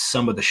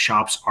some of the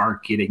shops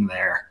are getting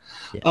there.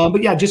 Yeah.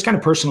 But yeah, just kind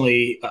of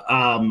personally,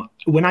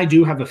 when I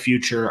do have a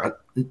future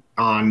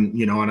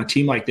on a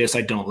team like this,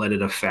 I don't let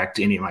it affect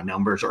any of my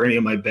numbers or any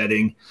of my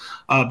betting.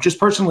 Just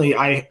personally,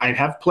 I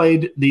have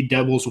played the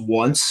Devils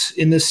once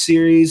in this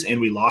series,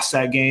 and we lost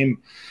that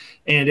game.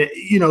 And,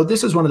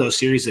 this is one of those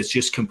series that's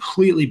just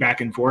completely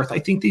back and forth. I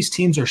think these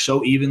teams are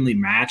so evenly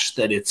matched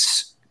that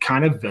it's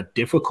kind of a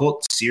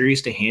difficult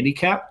series to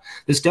handicap.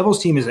 This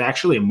Devils team is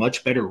actually a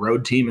much better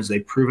road team, as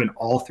they've proven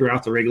all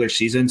throughout the regular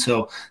season.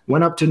 So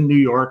went up to New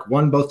York,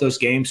 won both those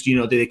games.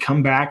 Do they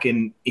come back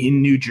in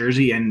New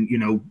Jersey and,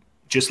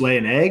 just lay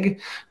an egg?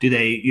 Do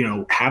they,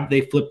 have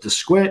they flipped the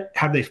switch?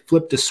 Have they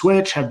flipped the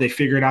switch? Have they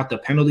figured out the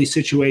penalty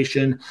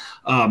situation?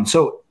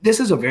 So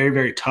this is a very,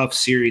 very tough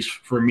series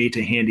for me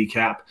to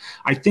handicap.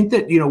 I think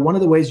that, one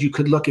of the ways you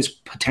could look is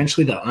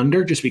potentially the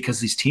under, just because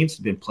these teams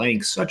have been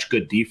playing such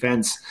good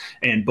defense,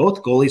 and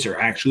both goalies are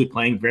actually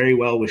playing very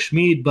well with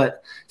Schmid.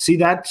 But see,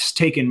 that's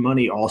taken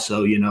money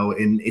also,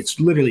 and it's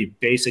literally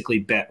basically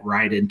bet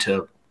right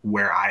into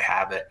where I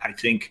have it. I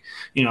think,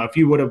 if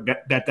you would have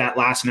bet that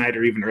last night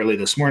or even early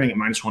this morning at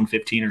minus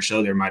 115 or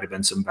so, there might have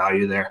been some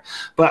value there.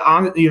 But,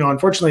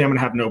 unfortunately, I'm going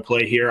to have no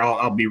play here.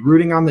 I'll be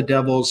rooting on the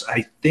Devils.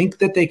 I think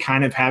that they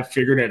kind of have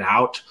figured it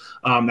out.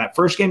 That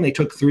first game, they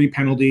took 3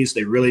 penalties.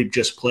 They really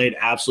just played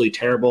absolutely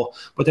terrible.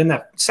 But then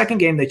that second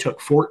game, they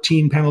took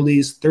 14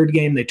 penalties. Third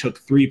game, they took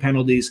 3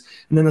 penalties.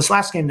 And then this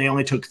last game, they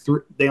only took 6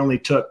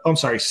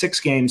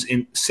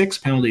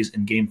 penalties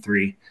in game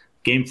 3.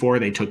 Game 4,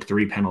 they took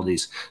 3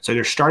 penalties. So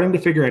they're starting to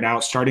figure it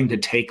out, starting to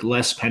take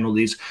less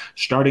penalties,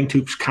 starting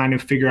to kind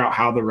of figure out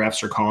how the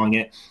refs are calling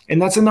it.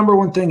 And that's the number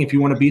one thing. If you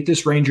want to beat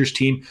this Rangers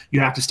team, you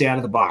have to stay out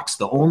of the box.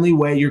 The only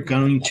way you're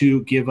going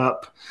to give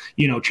up,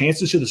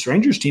 chances to this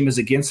Rangers team is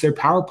against their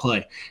power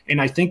play. And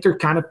I think they're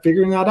kind of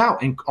figuring that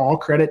out. And all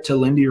credit to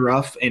Lindy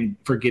Ruff and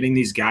for getting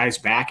these guys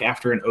back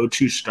after an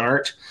 0-2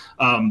 start.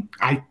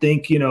 I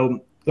think,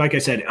 like I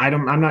said,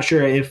 I'm not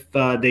sure if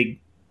they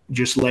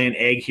just lay an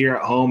egg here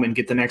at home and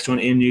get the next one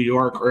in New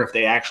York, or if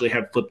they actually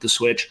have flipped the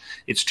switch.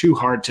 It's too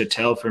hard to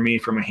tell for me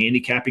from a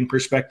handicapping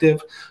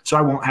perspective. So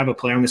I won't have a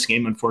play on this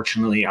game.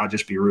 Unfortunately, I'll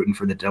just be rooting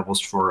for the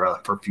Devils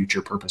for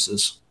future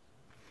purposes.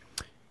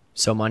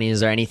 So, Money,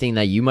 is there anything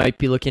that you might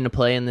be looking to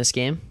play in this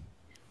game?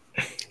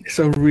 It's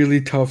a really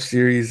tough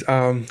series.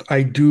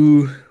 I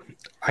do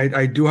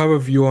have a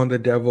view on the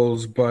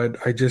Devils, but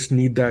I just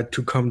need that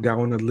to come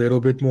down a little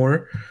bit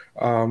more.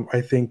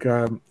 I think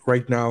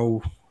right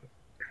now,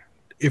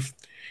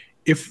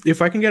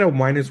 if I can get a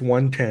minus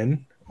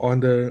 110 on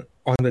the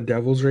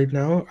Devils right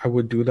now, I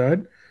would do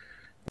that.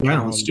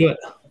 Yeah, let's do it.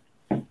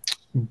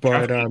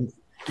 But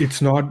it's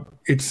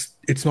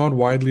not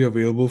widely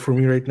available for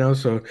me right now,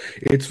 so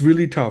it's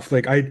really tough.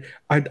 Like I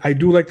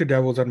do like the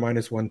Devils at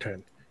minus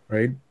 110,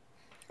 right?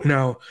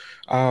 Now,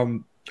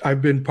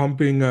 I've been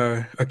pumping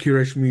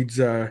Akira Schmid's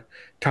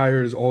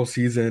tires all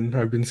season.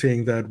 I've been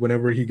saying that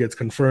whenever he gets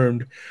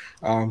confirmed,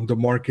 the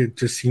market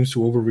just seems to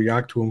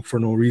overreact to him for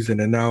no reason.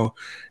 And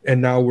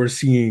now we're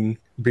seeing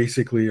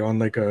basically on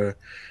like a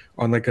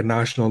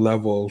national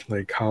level,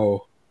 like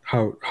how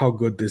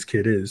good this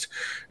kid is.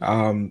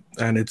 And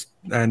it's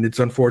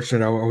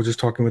unfortunate. I was just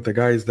talking with the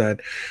guys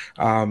that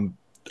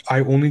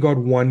I only got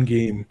one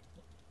game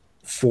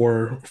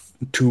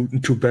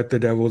to bet the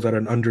Devils at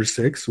an under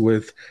 6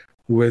 with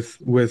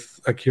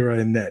Akira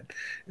and net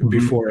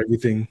before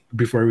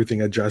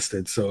everything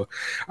adjusted. So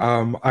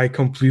I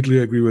completely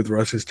agree with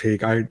Russ's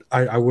take. I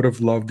would have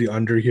loved the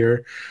under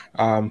here,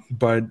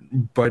 but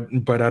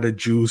at a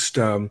juiced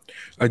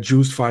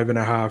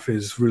 5.5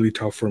 is really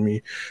tough for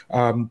me.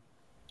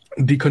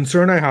 The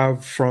concern I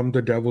have from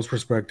the Devils'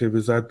 perspective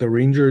is that the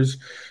Rangers,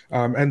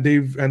 and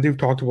they've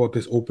talked about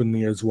this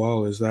openly as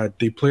well, is that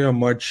they play a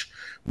much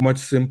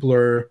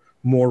simpler,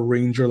 more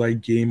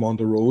Ranger-like game on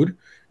the road,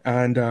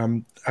 and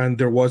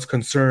there was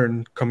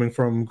concern coming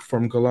from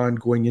Gallant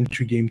going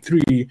into Game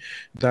 3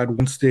 that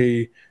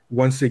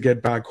once they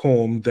get back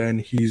home, then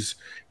he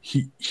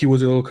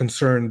was a little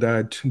concerned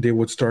that they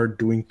would start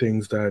doing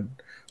things that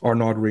are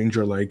not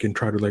Ranger-like and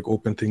try to like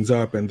open things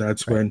up, and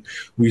that's when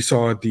we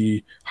saw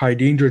the high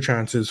danger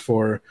chances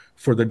for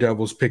the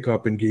Devils pick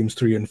up in games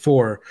 3 and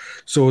 4.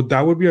 So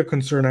that would be a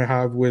concern I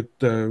have with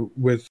the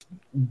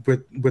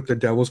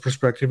Devils'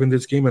 perspective in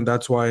this game, and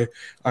that's why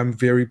I'm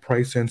very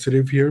price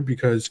sensitive here,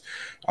 because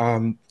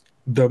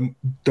the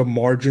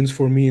margins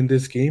for me in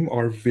this game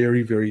are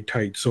very, very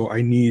tight. So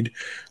I need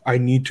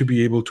to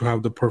be able to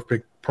have the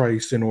perfect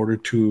price in order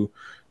to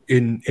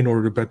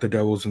bet the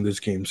Devils in this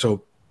game.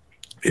 So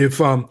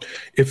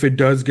if it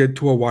does get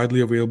to a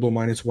widely available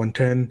minus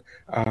 110,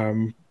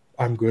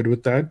 I'm good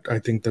with that. I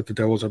think that the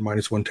Devils at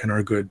minus 110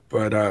 are good,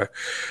 but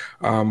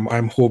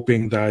I'm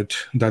hoping that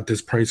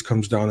this price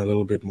comes down a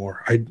little bit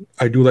more.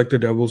 I do like the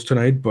Devils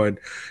tonight, but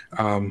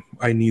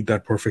I need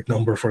that perfect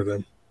number for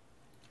them.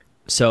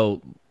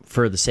 So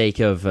for the sake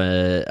of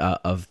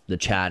the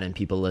chat and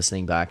people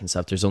listening back and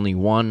stuff, there's only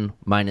one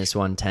minus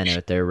 110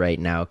 out there right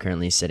now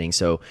currently sitting.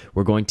 So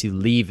we're going to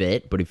leave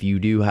it. But if you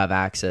do have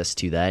access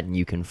to that and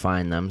you can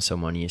find them,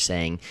 someone you're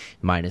saying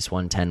minus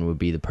 110 would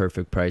be the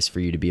perfect price for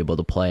you to be able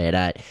to play it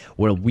at.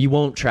 Well, we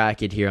won't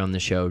track it here on the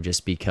show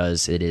just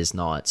because it is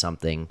not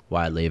something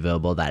widely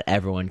available that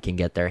everyone can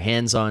get their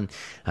hands on.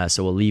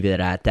 So we'll leave it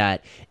at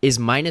that. Is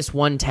minus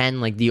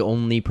 110 like the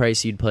only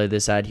price you'd play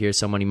this at here?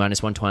 Somebody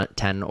minus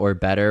 110 or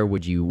better?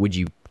 Would you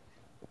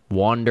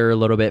wander a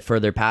little bit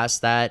further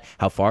past that?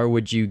 How far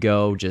would you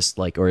go? Just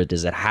like, or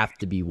does it have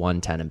to be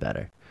 110 and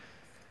better?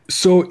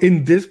 So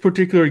in this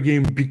particular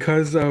game,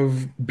 because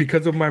of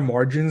my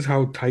margins,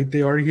 how tight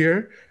they are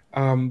here,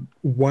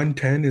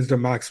 110 is the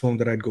maximum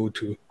that I'd go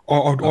to.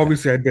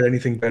 Obviously, I'd bet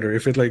anything better.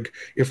 If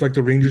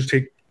the Rangers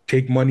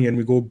take money and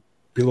we go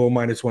below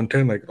minus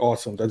 110, like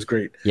awesome, that's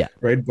great. Yeah.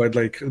 Right. But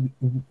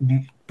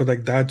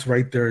that's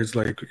right there is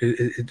like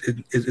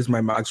it is my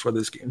max for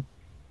this game.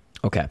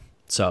 Okay.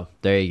 So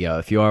there you go.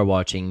 If you are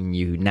watching,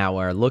 you now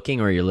are looking,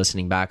 or you're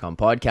listening back on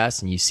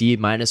podcast and you see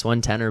minus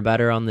 110 or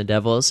better on the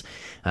Devils,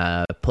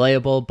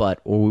 playable,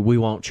 but we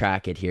won't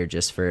track it here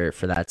just for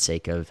that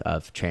sake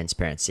of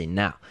transparency.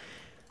 Now,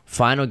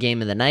 final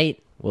game of the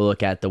night, we'll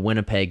look at the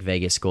Winnipeg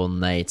Vegas Golden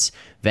Knights.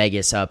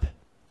 Vegas up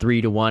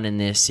 3-1 in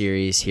this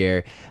series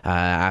here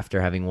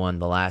after having won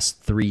the last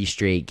 3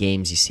 straight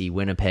games. You see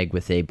Winnipeg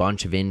with a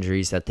bunch of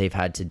injuries that they've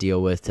had to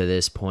deal with to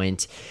this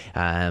point.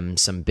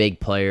 Some big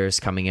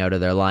players coming out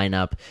of their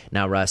lineup.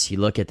 Now, Russ, you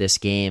look at this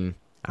game,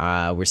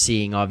 we're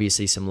seeing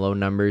obviously some low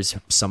numbers.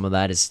 Some of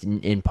that is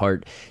in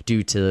part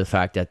due to the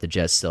fact that the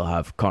Jets still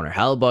have Connor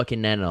Hellebuyck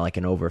in net and like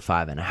an over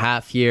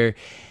 5.5 here.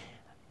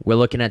 We're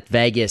looking at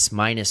Vegas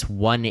minus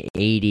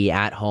 180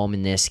 at home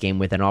in this game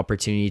with an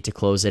opportunity to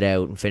close it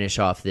out and finish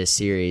off this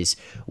series.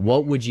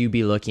 What would you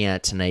be looking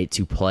at tonight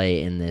to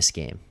play in this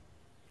game?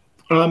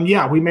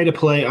 We made a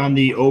play on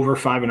the over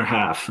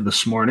 5.5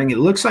 this morning. It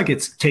looks like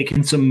it's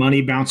taking some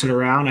money bouncing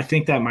around. I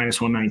think that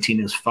minus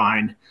 119 is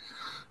fine.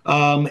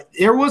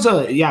 There was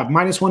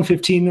minus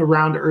 115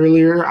 around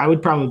earlier. I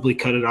would probably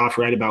cut it off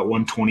right about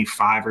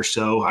 125 or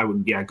so. I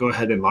would, go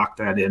ahead and lock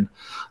that in.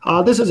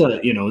 This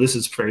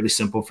is fairly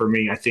simple for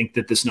me. I think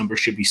that this number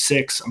should be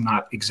 6. I'm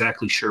not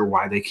exactly sure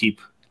why they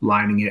keep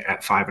lining it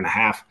at 5.5.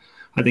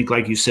 I think,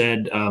 like you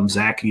said,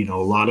 Zack, a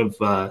lot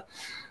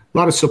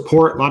of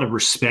support, a lot of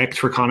respect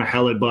for Connor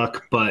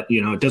Hellebuyck, but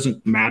it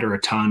doesn't matter a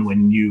ton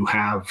when you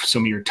have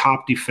some of your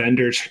top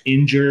defenders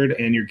injured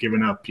and you're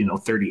giving up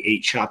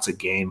 38 shots a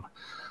game.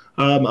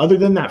 Other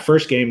than that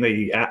first game,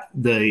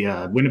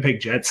 the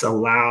Winnipeg Jets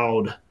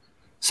allowed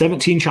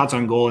 17 shots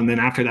on goal, and then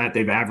after that,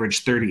 they've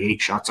averaged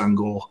 38 shots on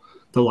goal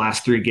the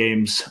last 3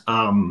 games.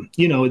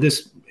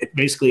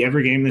 Basically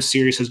every game this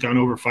series has gone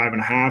over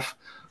 5.5.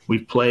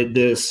 We've played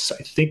this.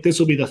 I think this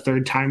will be the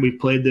 3rd time we've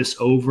played this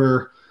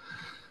over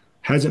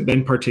Hasn't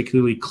been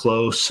particularly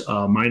close.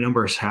 My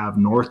numbers have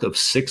north of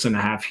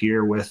 6.5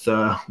 here with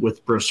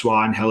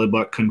Brossoit and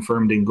Hellebuck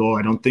confirmed in goal.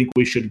 I don't think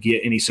we should get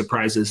any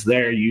surprises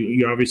there.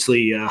 You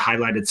obviously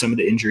highlighted some of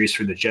the injuries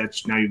for the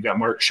Jets. Now you've got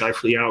Mark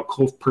Scheifele out,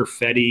 Cole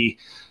Perfetti,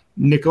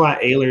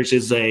 Nikolai Ehlers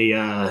is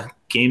a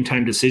game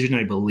time decision,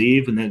 I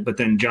believe, but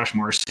then Josh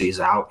Morrissey is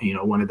out.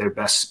 One of their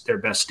best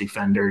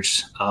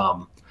defenders.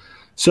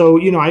 So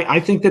I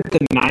think that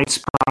the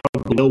Knights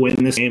probably will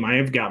win this game. I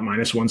have got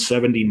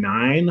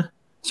 -179.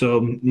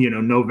 So,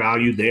 no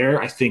value there.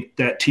 I think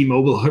that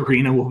T-Mobile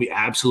Arena will be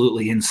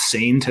absolutely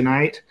insane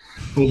tonight.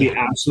 We'll be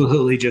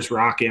absolutely just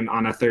rocking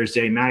on a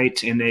Thursday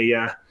night and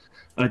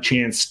a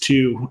chance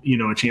to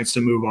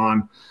move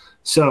on.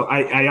 So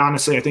I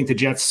honestly, I think the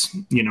Jets,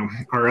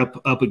 are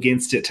up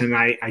against it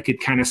tonight. I could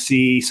kind of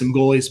see some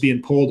goalies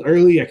being pulled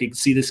early. I could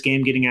see this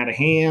game getting out of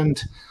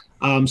hand.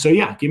 So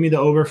yeah, give me the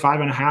over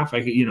 5.5.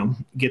 I could,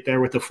 get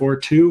there with the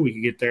 4-2. We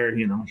could get there,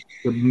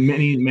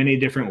 many, many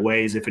different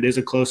ways. If it is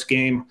a close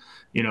game,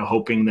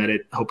 hoping that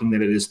it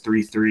is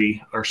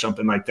 3-3 or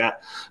something like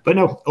that. But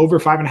no, over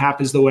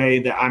 5.5 is the way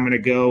that I'm going to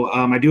go.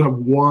 I do have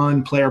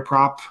one player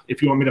prop.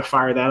 If you want me to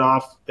fire that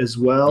off as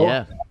well,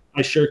 yeah,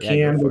 I sure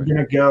can. We're going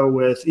to go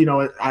with,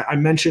 I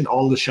mentioned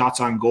all the shots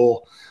on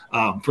goal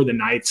for the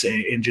Knights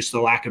and just the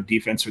lack of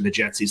defense for the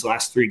Jets these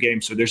last 3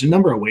 games. So there's a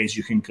number of ways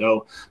you can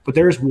go, but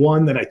there's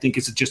one that I think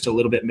is just a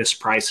little bit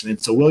mispriced, and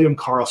it's a William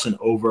Karlsson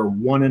over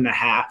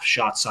 1.5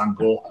 shots on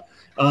goal.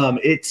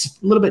 It's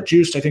a little bit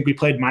juiced. I think we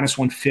played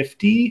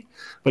 -150,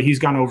 but he's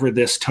gone over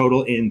this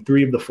total in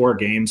 3 of the 4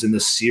 games in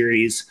this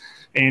series,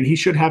 and he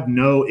should have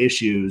no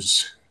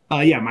issues.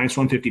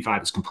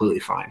 -155 is completely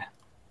fine.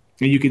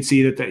 And you can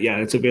see that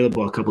it's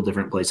available a couple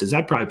different places.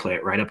 I'd probably play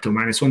it right up to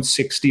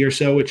 -160 or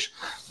so, which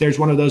there's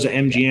one of those at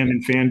MGM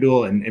and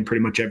FanDuel and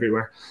pretty much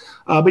everywhere.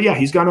 But yeah,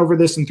 he's gone over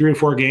this in 3 or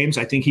 4 games.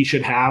 I think he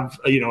should have,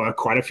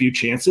 quite a few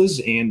chances.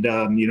 And,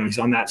 he's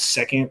on that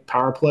second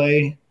power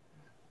play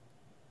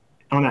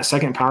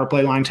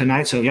line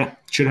tonight. So yeah,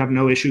 should have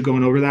no issue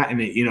going over that. And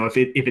if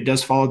it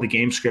does follow the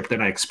game script that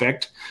I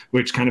expect,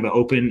 which kind of an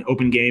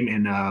open game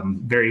and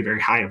very, very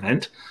high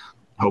event,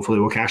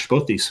 hopefully we'll cash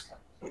both these.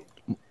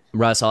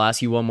 Russ, I'll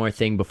ask you one more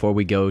thing before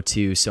we go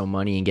to So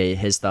Money and get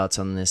his thoughts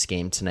on this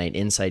game tonight.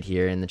 Insight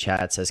here in the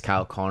chat says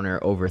Kyle Connor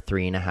over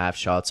 3.5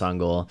 shots on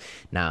goal.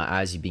 Now,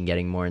 as you've been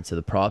getting more into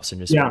the props, I'm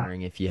just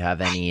wondering if you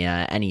have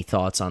any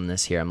thoughts on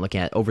this here. I'm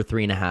looking at over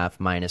 3.5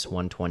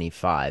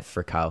 -125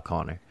 for Kyle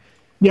Connor.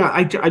 Yeah,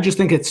 I just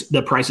think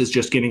the price is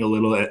just getting a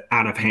little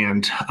out of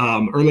hand.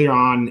 Earlier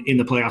on in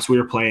the playoffs, we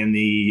were playing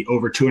the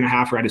over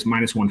 2.5 right as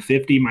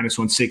 -150,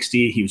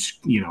 -160. He was,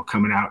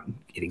 coming out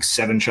getting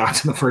 7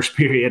 shots in the first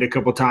period a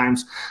couple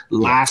times.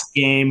 Last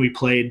game, we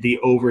played the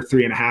over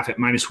 3.5 at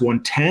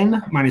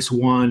 -110,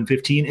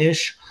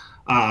 -115-ish.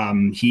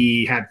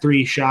 He had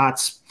 3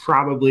 shots,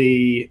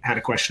 probably had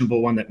a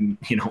questionable one that,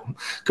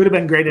 could have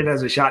been graded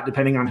as a shot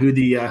depending on who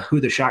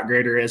the shot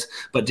grader is,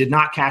 but did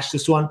not cash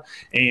this one.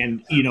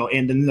 And,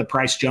 and then the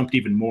price jumped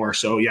even more.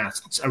 So yeah,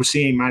 I was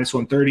seeing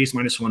 -130s,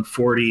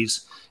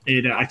 -140s.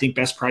 I think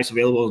best price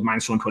available is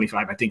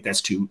 -125. I think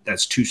that's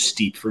too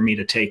steep for me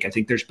to take. I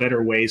think there's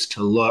better ways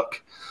to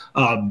look.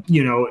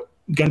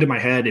 Gun to my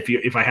head,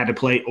 if I had to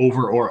play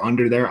over or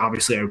under there,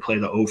 obviously I would play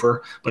the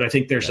over. But I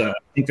think there's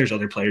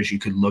other players you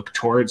could look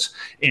towards,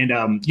 and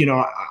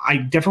I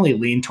definitely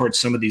lean towards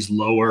some of these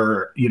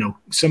lower,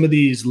 some of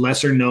these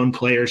lesser known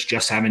players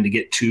just having to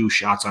get 2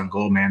 shots on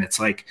goal. Man, it's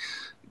like,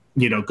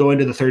 go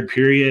into the third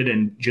period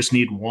and just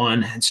need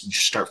 1 and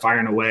just start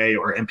firing away,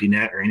 or empty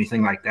net or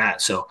anything like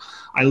that. So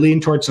I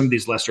lean towards some of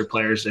these lesser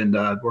players, and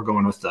we're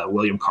going with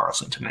William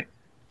Karlsson tonight.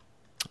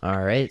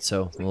 All right,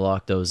 so we'll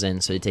lock those in.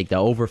 So you take the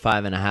over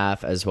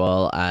 5.5 as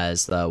well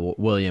as the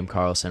William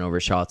Karlsson over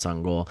shots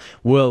on goal.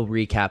 We'll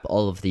recap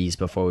all of these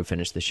before we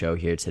finish the show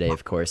here today,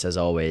 of course, as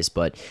always.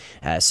 But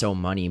So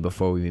Money,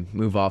 before we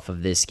move off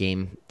of this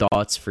game,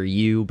 thoughts for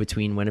you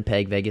between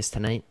Winnipeg, Vegas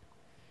tonight?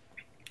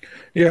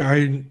 Yeah,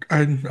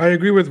 I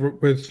agree with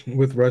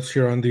Russ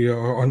here on the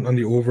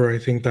over. I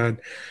think that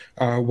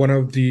one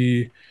of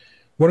the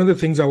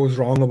things I was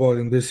wrong about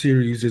in this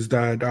series is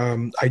that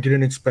I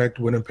didn't expect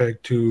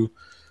Winnipeg to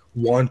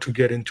want to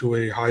get into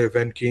a high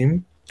event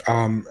game,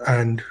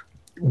 and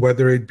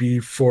whether it be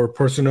for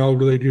personnel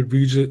related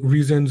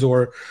reasons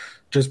or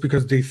just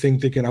because they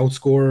think they can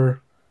outscore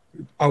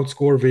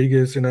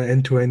Vegas in an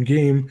end-to-end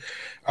game,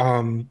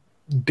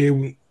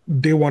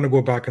 they want to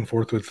go back and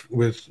forth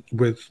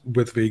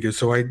with Vegas.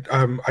 So I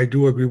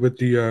do agree with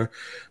the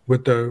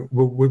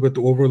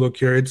overlook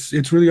here.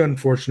 It's really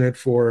unfortunate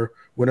for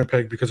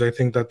Winnipeg because I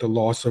think that the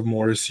loss of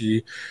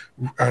Morrissey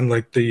and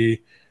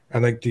the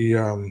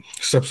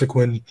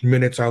subsequent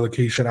minutes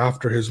allocation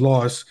after his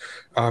loss,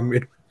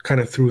 it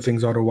kind of threw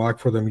things out of whack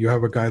for them. You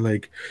have a guy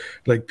like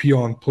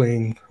Pionk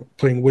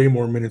playing way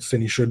more minutes than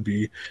he should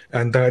be,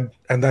 and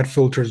that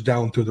filters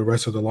down to the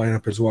rest of the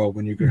lineup as well.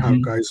 When you could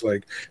have guys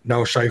like,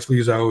 now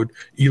Scheifele's out,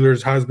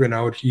 Ehlers has been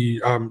out.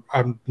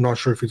 I'm not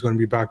sure if he's going to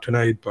be back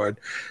tonight, but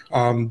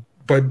I'm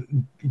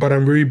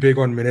very big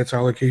on minutes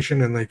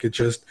allocation, and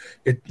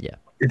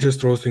it just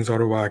throws things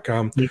out of whack.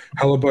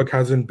 Hellebuck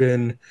hasn't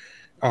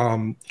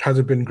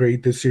been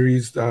great this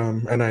series,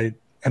 and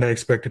I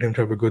expected him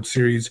to have a good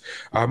series.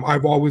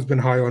 I've always been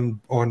high on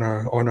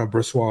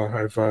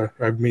Bressois.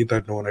 I've made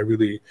that known. I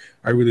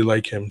really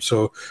like him.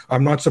 So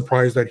I'm not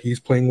surprised that he's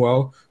playing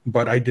well,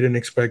 but I didn't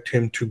expect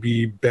him to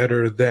be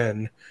better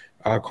than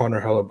Connor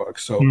Hellebuck.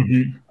 So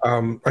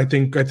I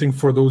think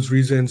for those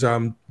reasons,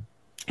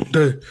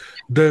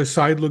 the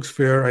side looks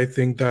fair. I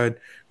think that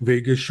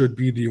Vegas should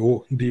be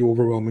the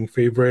overwhelming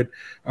favorite.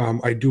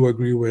 I do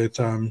agree with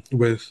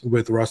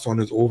Russ on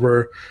his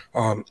over.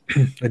 I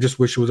just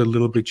wish it was a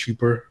little bit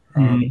cheaper,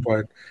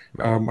 but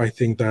I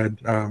think that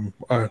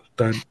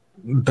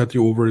that the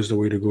over is the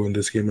way to go in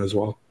this game as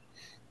well.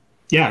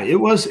 Yeah, it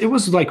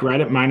was like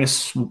right at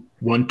minus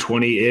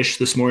 120-ish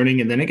this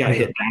morning, and then it got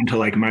hit down to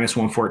like minus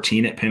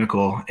 114 at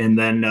Pinnacle, and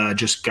then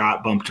just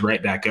got bumped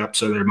right back up.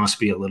 So there must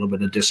be a little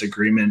bit of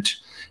disagreement.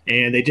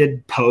 And they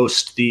did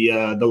post the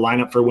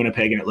lineup for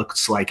Winnipeg, and it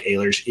looks like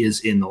Ehlers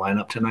is in the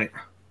lineup tonight.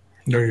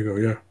 There you go,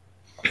 yeah.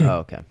 Oh,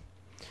 okay.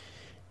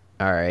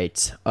 All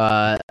right.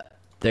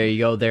 There you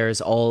go.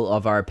 There's all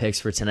of our picks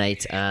for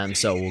tonight.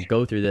 So we'll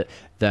go through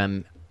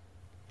them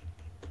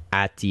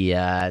at the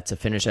to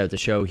finish out the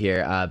show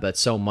here. But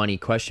so money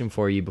question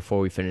for you before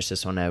we finish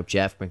this one out.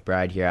 Jeff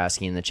McBride here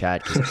asking in the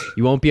chat, 'cause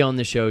you won't be on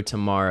the show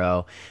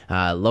tomorrow.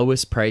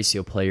 Lowest price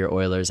you'll play your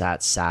Oilers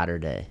at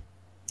Saturday.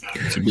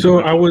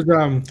 So I was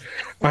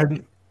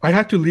I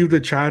had to leave the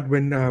chat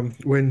when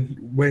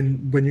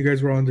you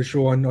guys were on the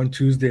show on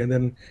Tuesday, and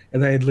then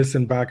I had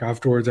listened back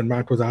afterwards, and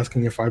Matt was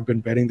asking if I've been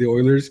betting the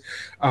Oilers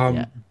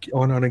on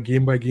a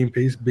game by game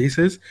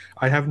basis.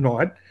 I have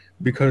not,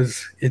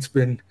 because it's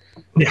been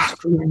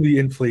extremely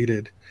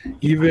inflated.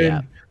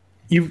 Even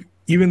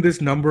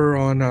this number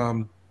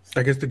on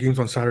I guess the game's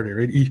on Saturday,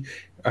 right?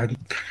 I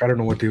don't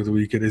know what day of the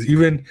week it is.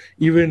 Even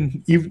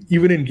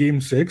in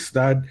Game 6,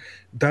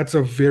 that's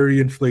a very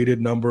inflated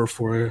number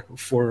for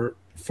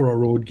a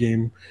road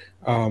game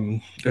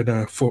in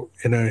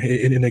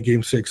a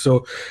Game 6.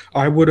 So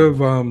I would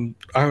have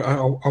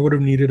I would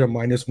have needed a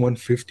minus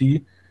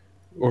 150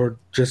 or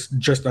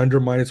just under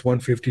minus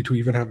 150 to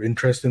even have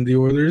interest in the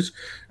Oilers,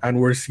 and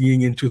we're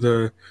seeing into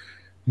the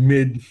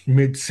mid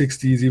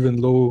 60s,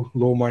 even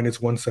low minus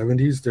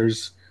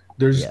 170s.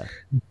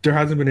 There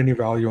hasn't been any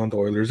value on the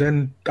Oilers,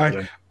 and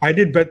I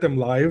did bet them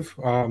live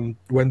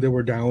when they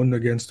were down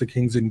against the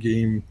Kings in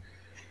game,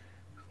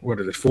 what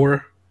is it,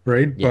 4,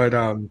 right?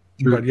 Yeah.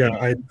 But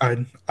yeah,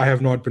 I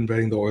have not been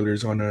betting the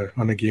Oilers on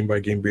a game by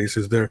game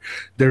basis.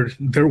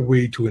 They're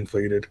way too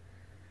inflated.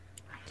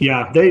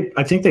 Yeah,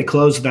 I think they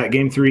closed that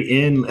Game 3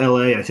 in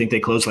LA. I think they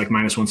closed like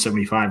minus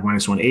 175,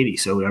 minus 180.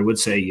 So I would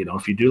say,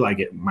 if you do like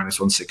it, minus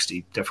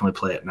 160, definitely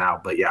play it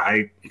now. But yeah,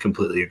 I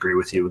completely agree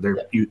with you.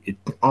 It's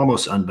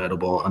almost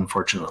unbettable,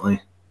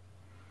 unfortunately.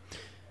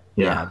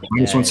 Yeah,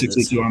 minus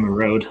 162 on the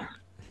road.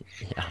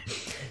 Yeah,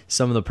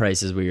 some of the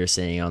prices we were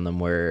seeing on them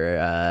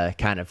were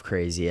kind of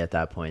crazy at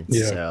that point.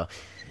 Yeah. So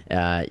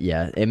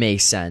it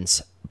makes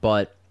sense.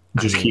 But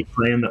just keep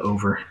playing the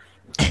over.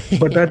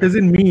 But that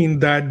doesn't mean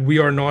that we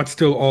are not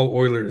still all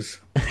Oilers.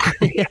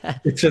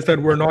 It's just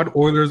that we're not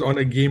Oilers on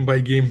a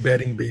game-by-game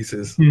betting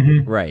basis.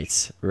 Mm-hmm.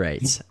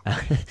 Right.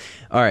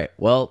 All right.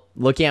 Well,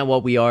 looking at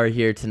what we are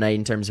here tonight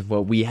in terms of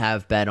what we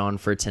have bet on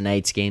for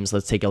tonight's games,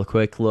 let's take a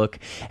quick look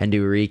and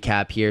do a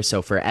recap here.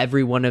 So for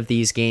every one of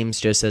these games,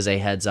 just as a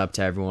heads up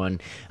to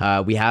everyone,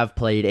 we have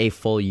played a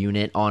full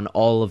unit on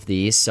all of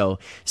these. So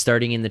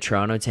starting in the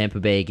Toronto-Tampa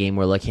Bay game,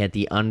 we're looking at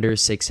the under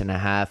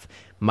 6.5,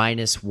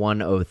 minus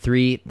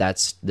 103.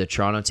 That's the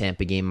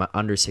Toronto-Tampa game,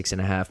 under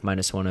 6.5,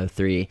 minus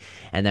 103.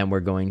 And then we're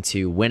going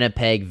to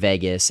Winnipeg,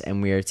 Vegas,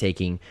 and we are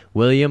taking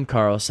William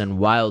Karlsson,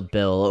 Wild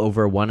Bill,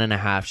 over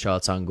 1.5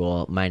 shots on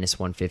goal, minus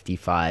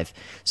 155.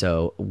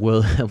 So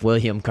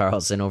William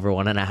Karlsson over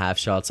 1.5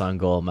 shots on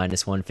goal,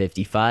 minus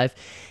 155.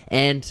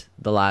 And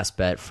the last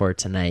bet for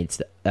tonight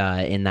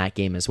in that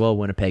game as well,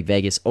 Winnipeg,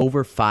 Vegas,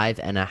 over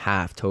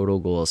 5.5 total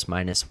goals,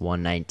 minus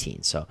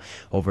 119. So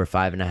over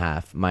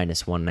 5.5,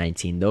 minus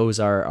 119. Those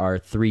are our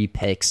 3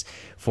 picks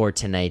for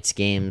tonight's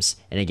games.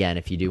 And again,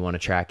 if you do want to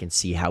track and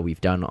see how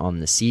we've done on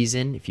the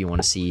season, if you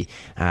want to see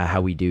how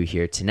we do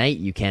here tonight,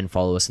 you can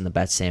follow us in the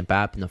BetStamp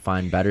app in the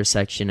Find Better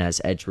section as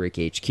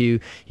EdgeRick HQ.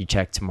 You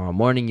check tomorrow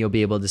morning, you'll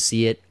be able to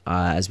see it.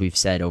 As we've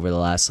said over the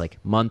last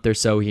month or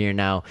so here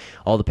now,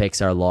 all the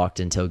picks are locked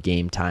until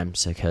game time,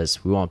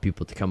 because we want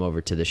people to come over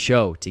to the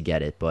show to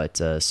get it. But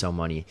so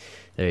money,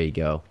 there you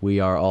go. We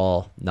are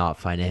all not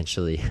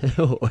financially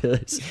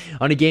Oilers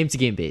on a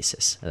game-to-game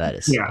basis. That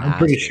is, yeah, I'm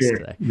pretty sure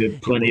there's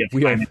plenty of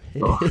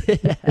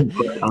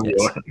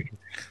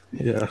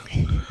Yeah.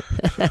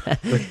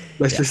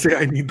 Let's just say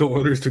I need the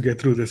Oilers to get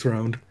through this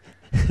round.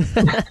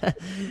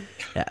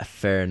 Yeah,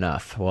 fair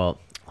enough. Well,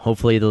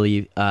 hopefully the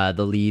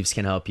Leaves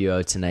can help you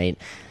out tonight.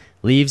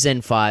 Leaves in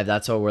 5,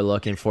 that's what we're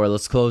looking for.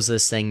 Let's close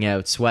this thing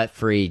out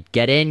sweat-free.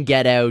 Get in,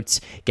 get out,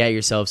 get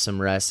yourself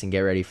some rest, and get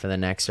ready for the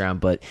next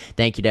round. But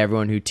thank you to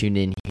everyone who tuned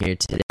in here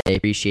today.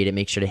 appreciate it.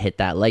 Make sure to hit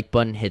that like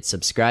button, hit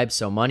subscribe.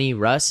 So Money,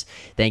 Russ,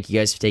 thank you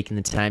guys for taking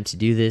the time to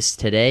do this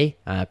today.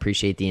 I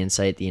appreciate the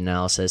insight, the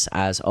analysis,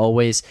 as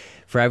always.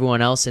 For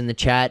everyone else in the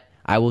chat,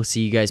 I will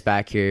see you guys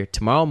back here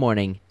tomorrow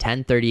morning,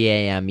 10:30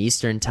 a.m.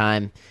 Eastern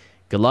Time.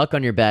 Good luck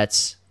on your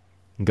bets.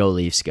 Go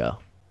Leafs, go.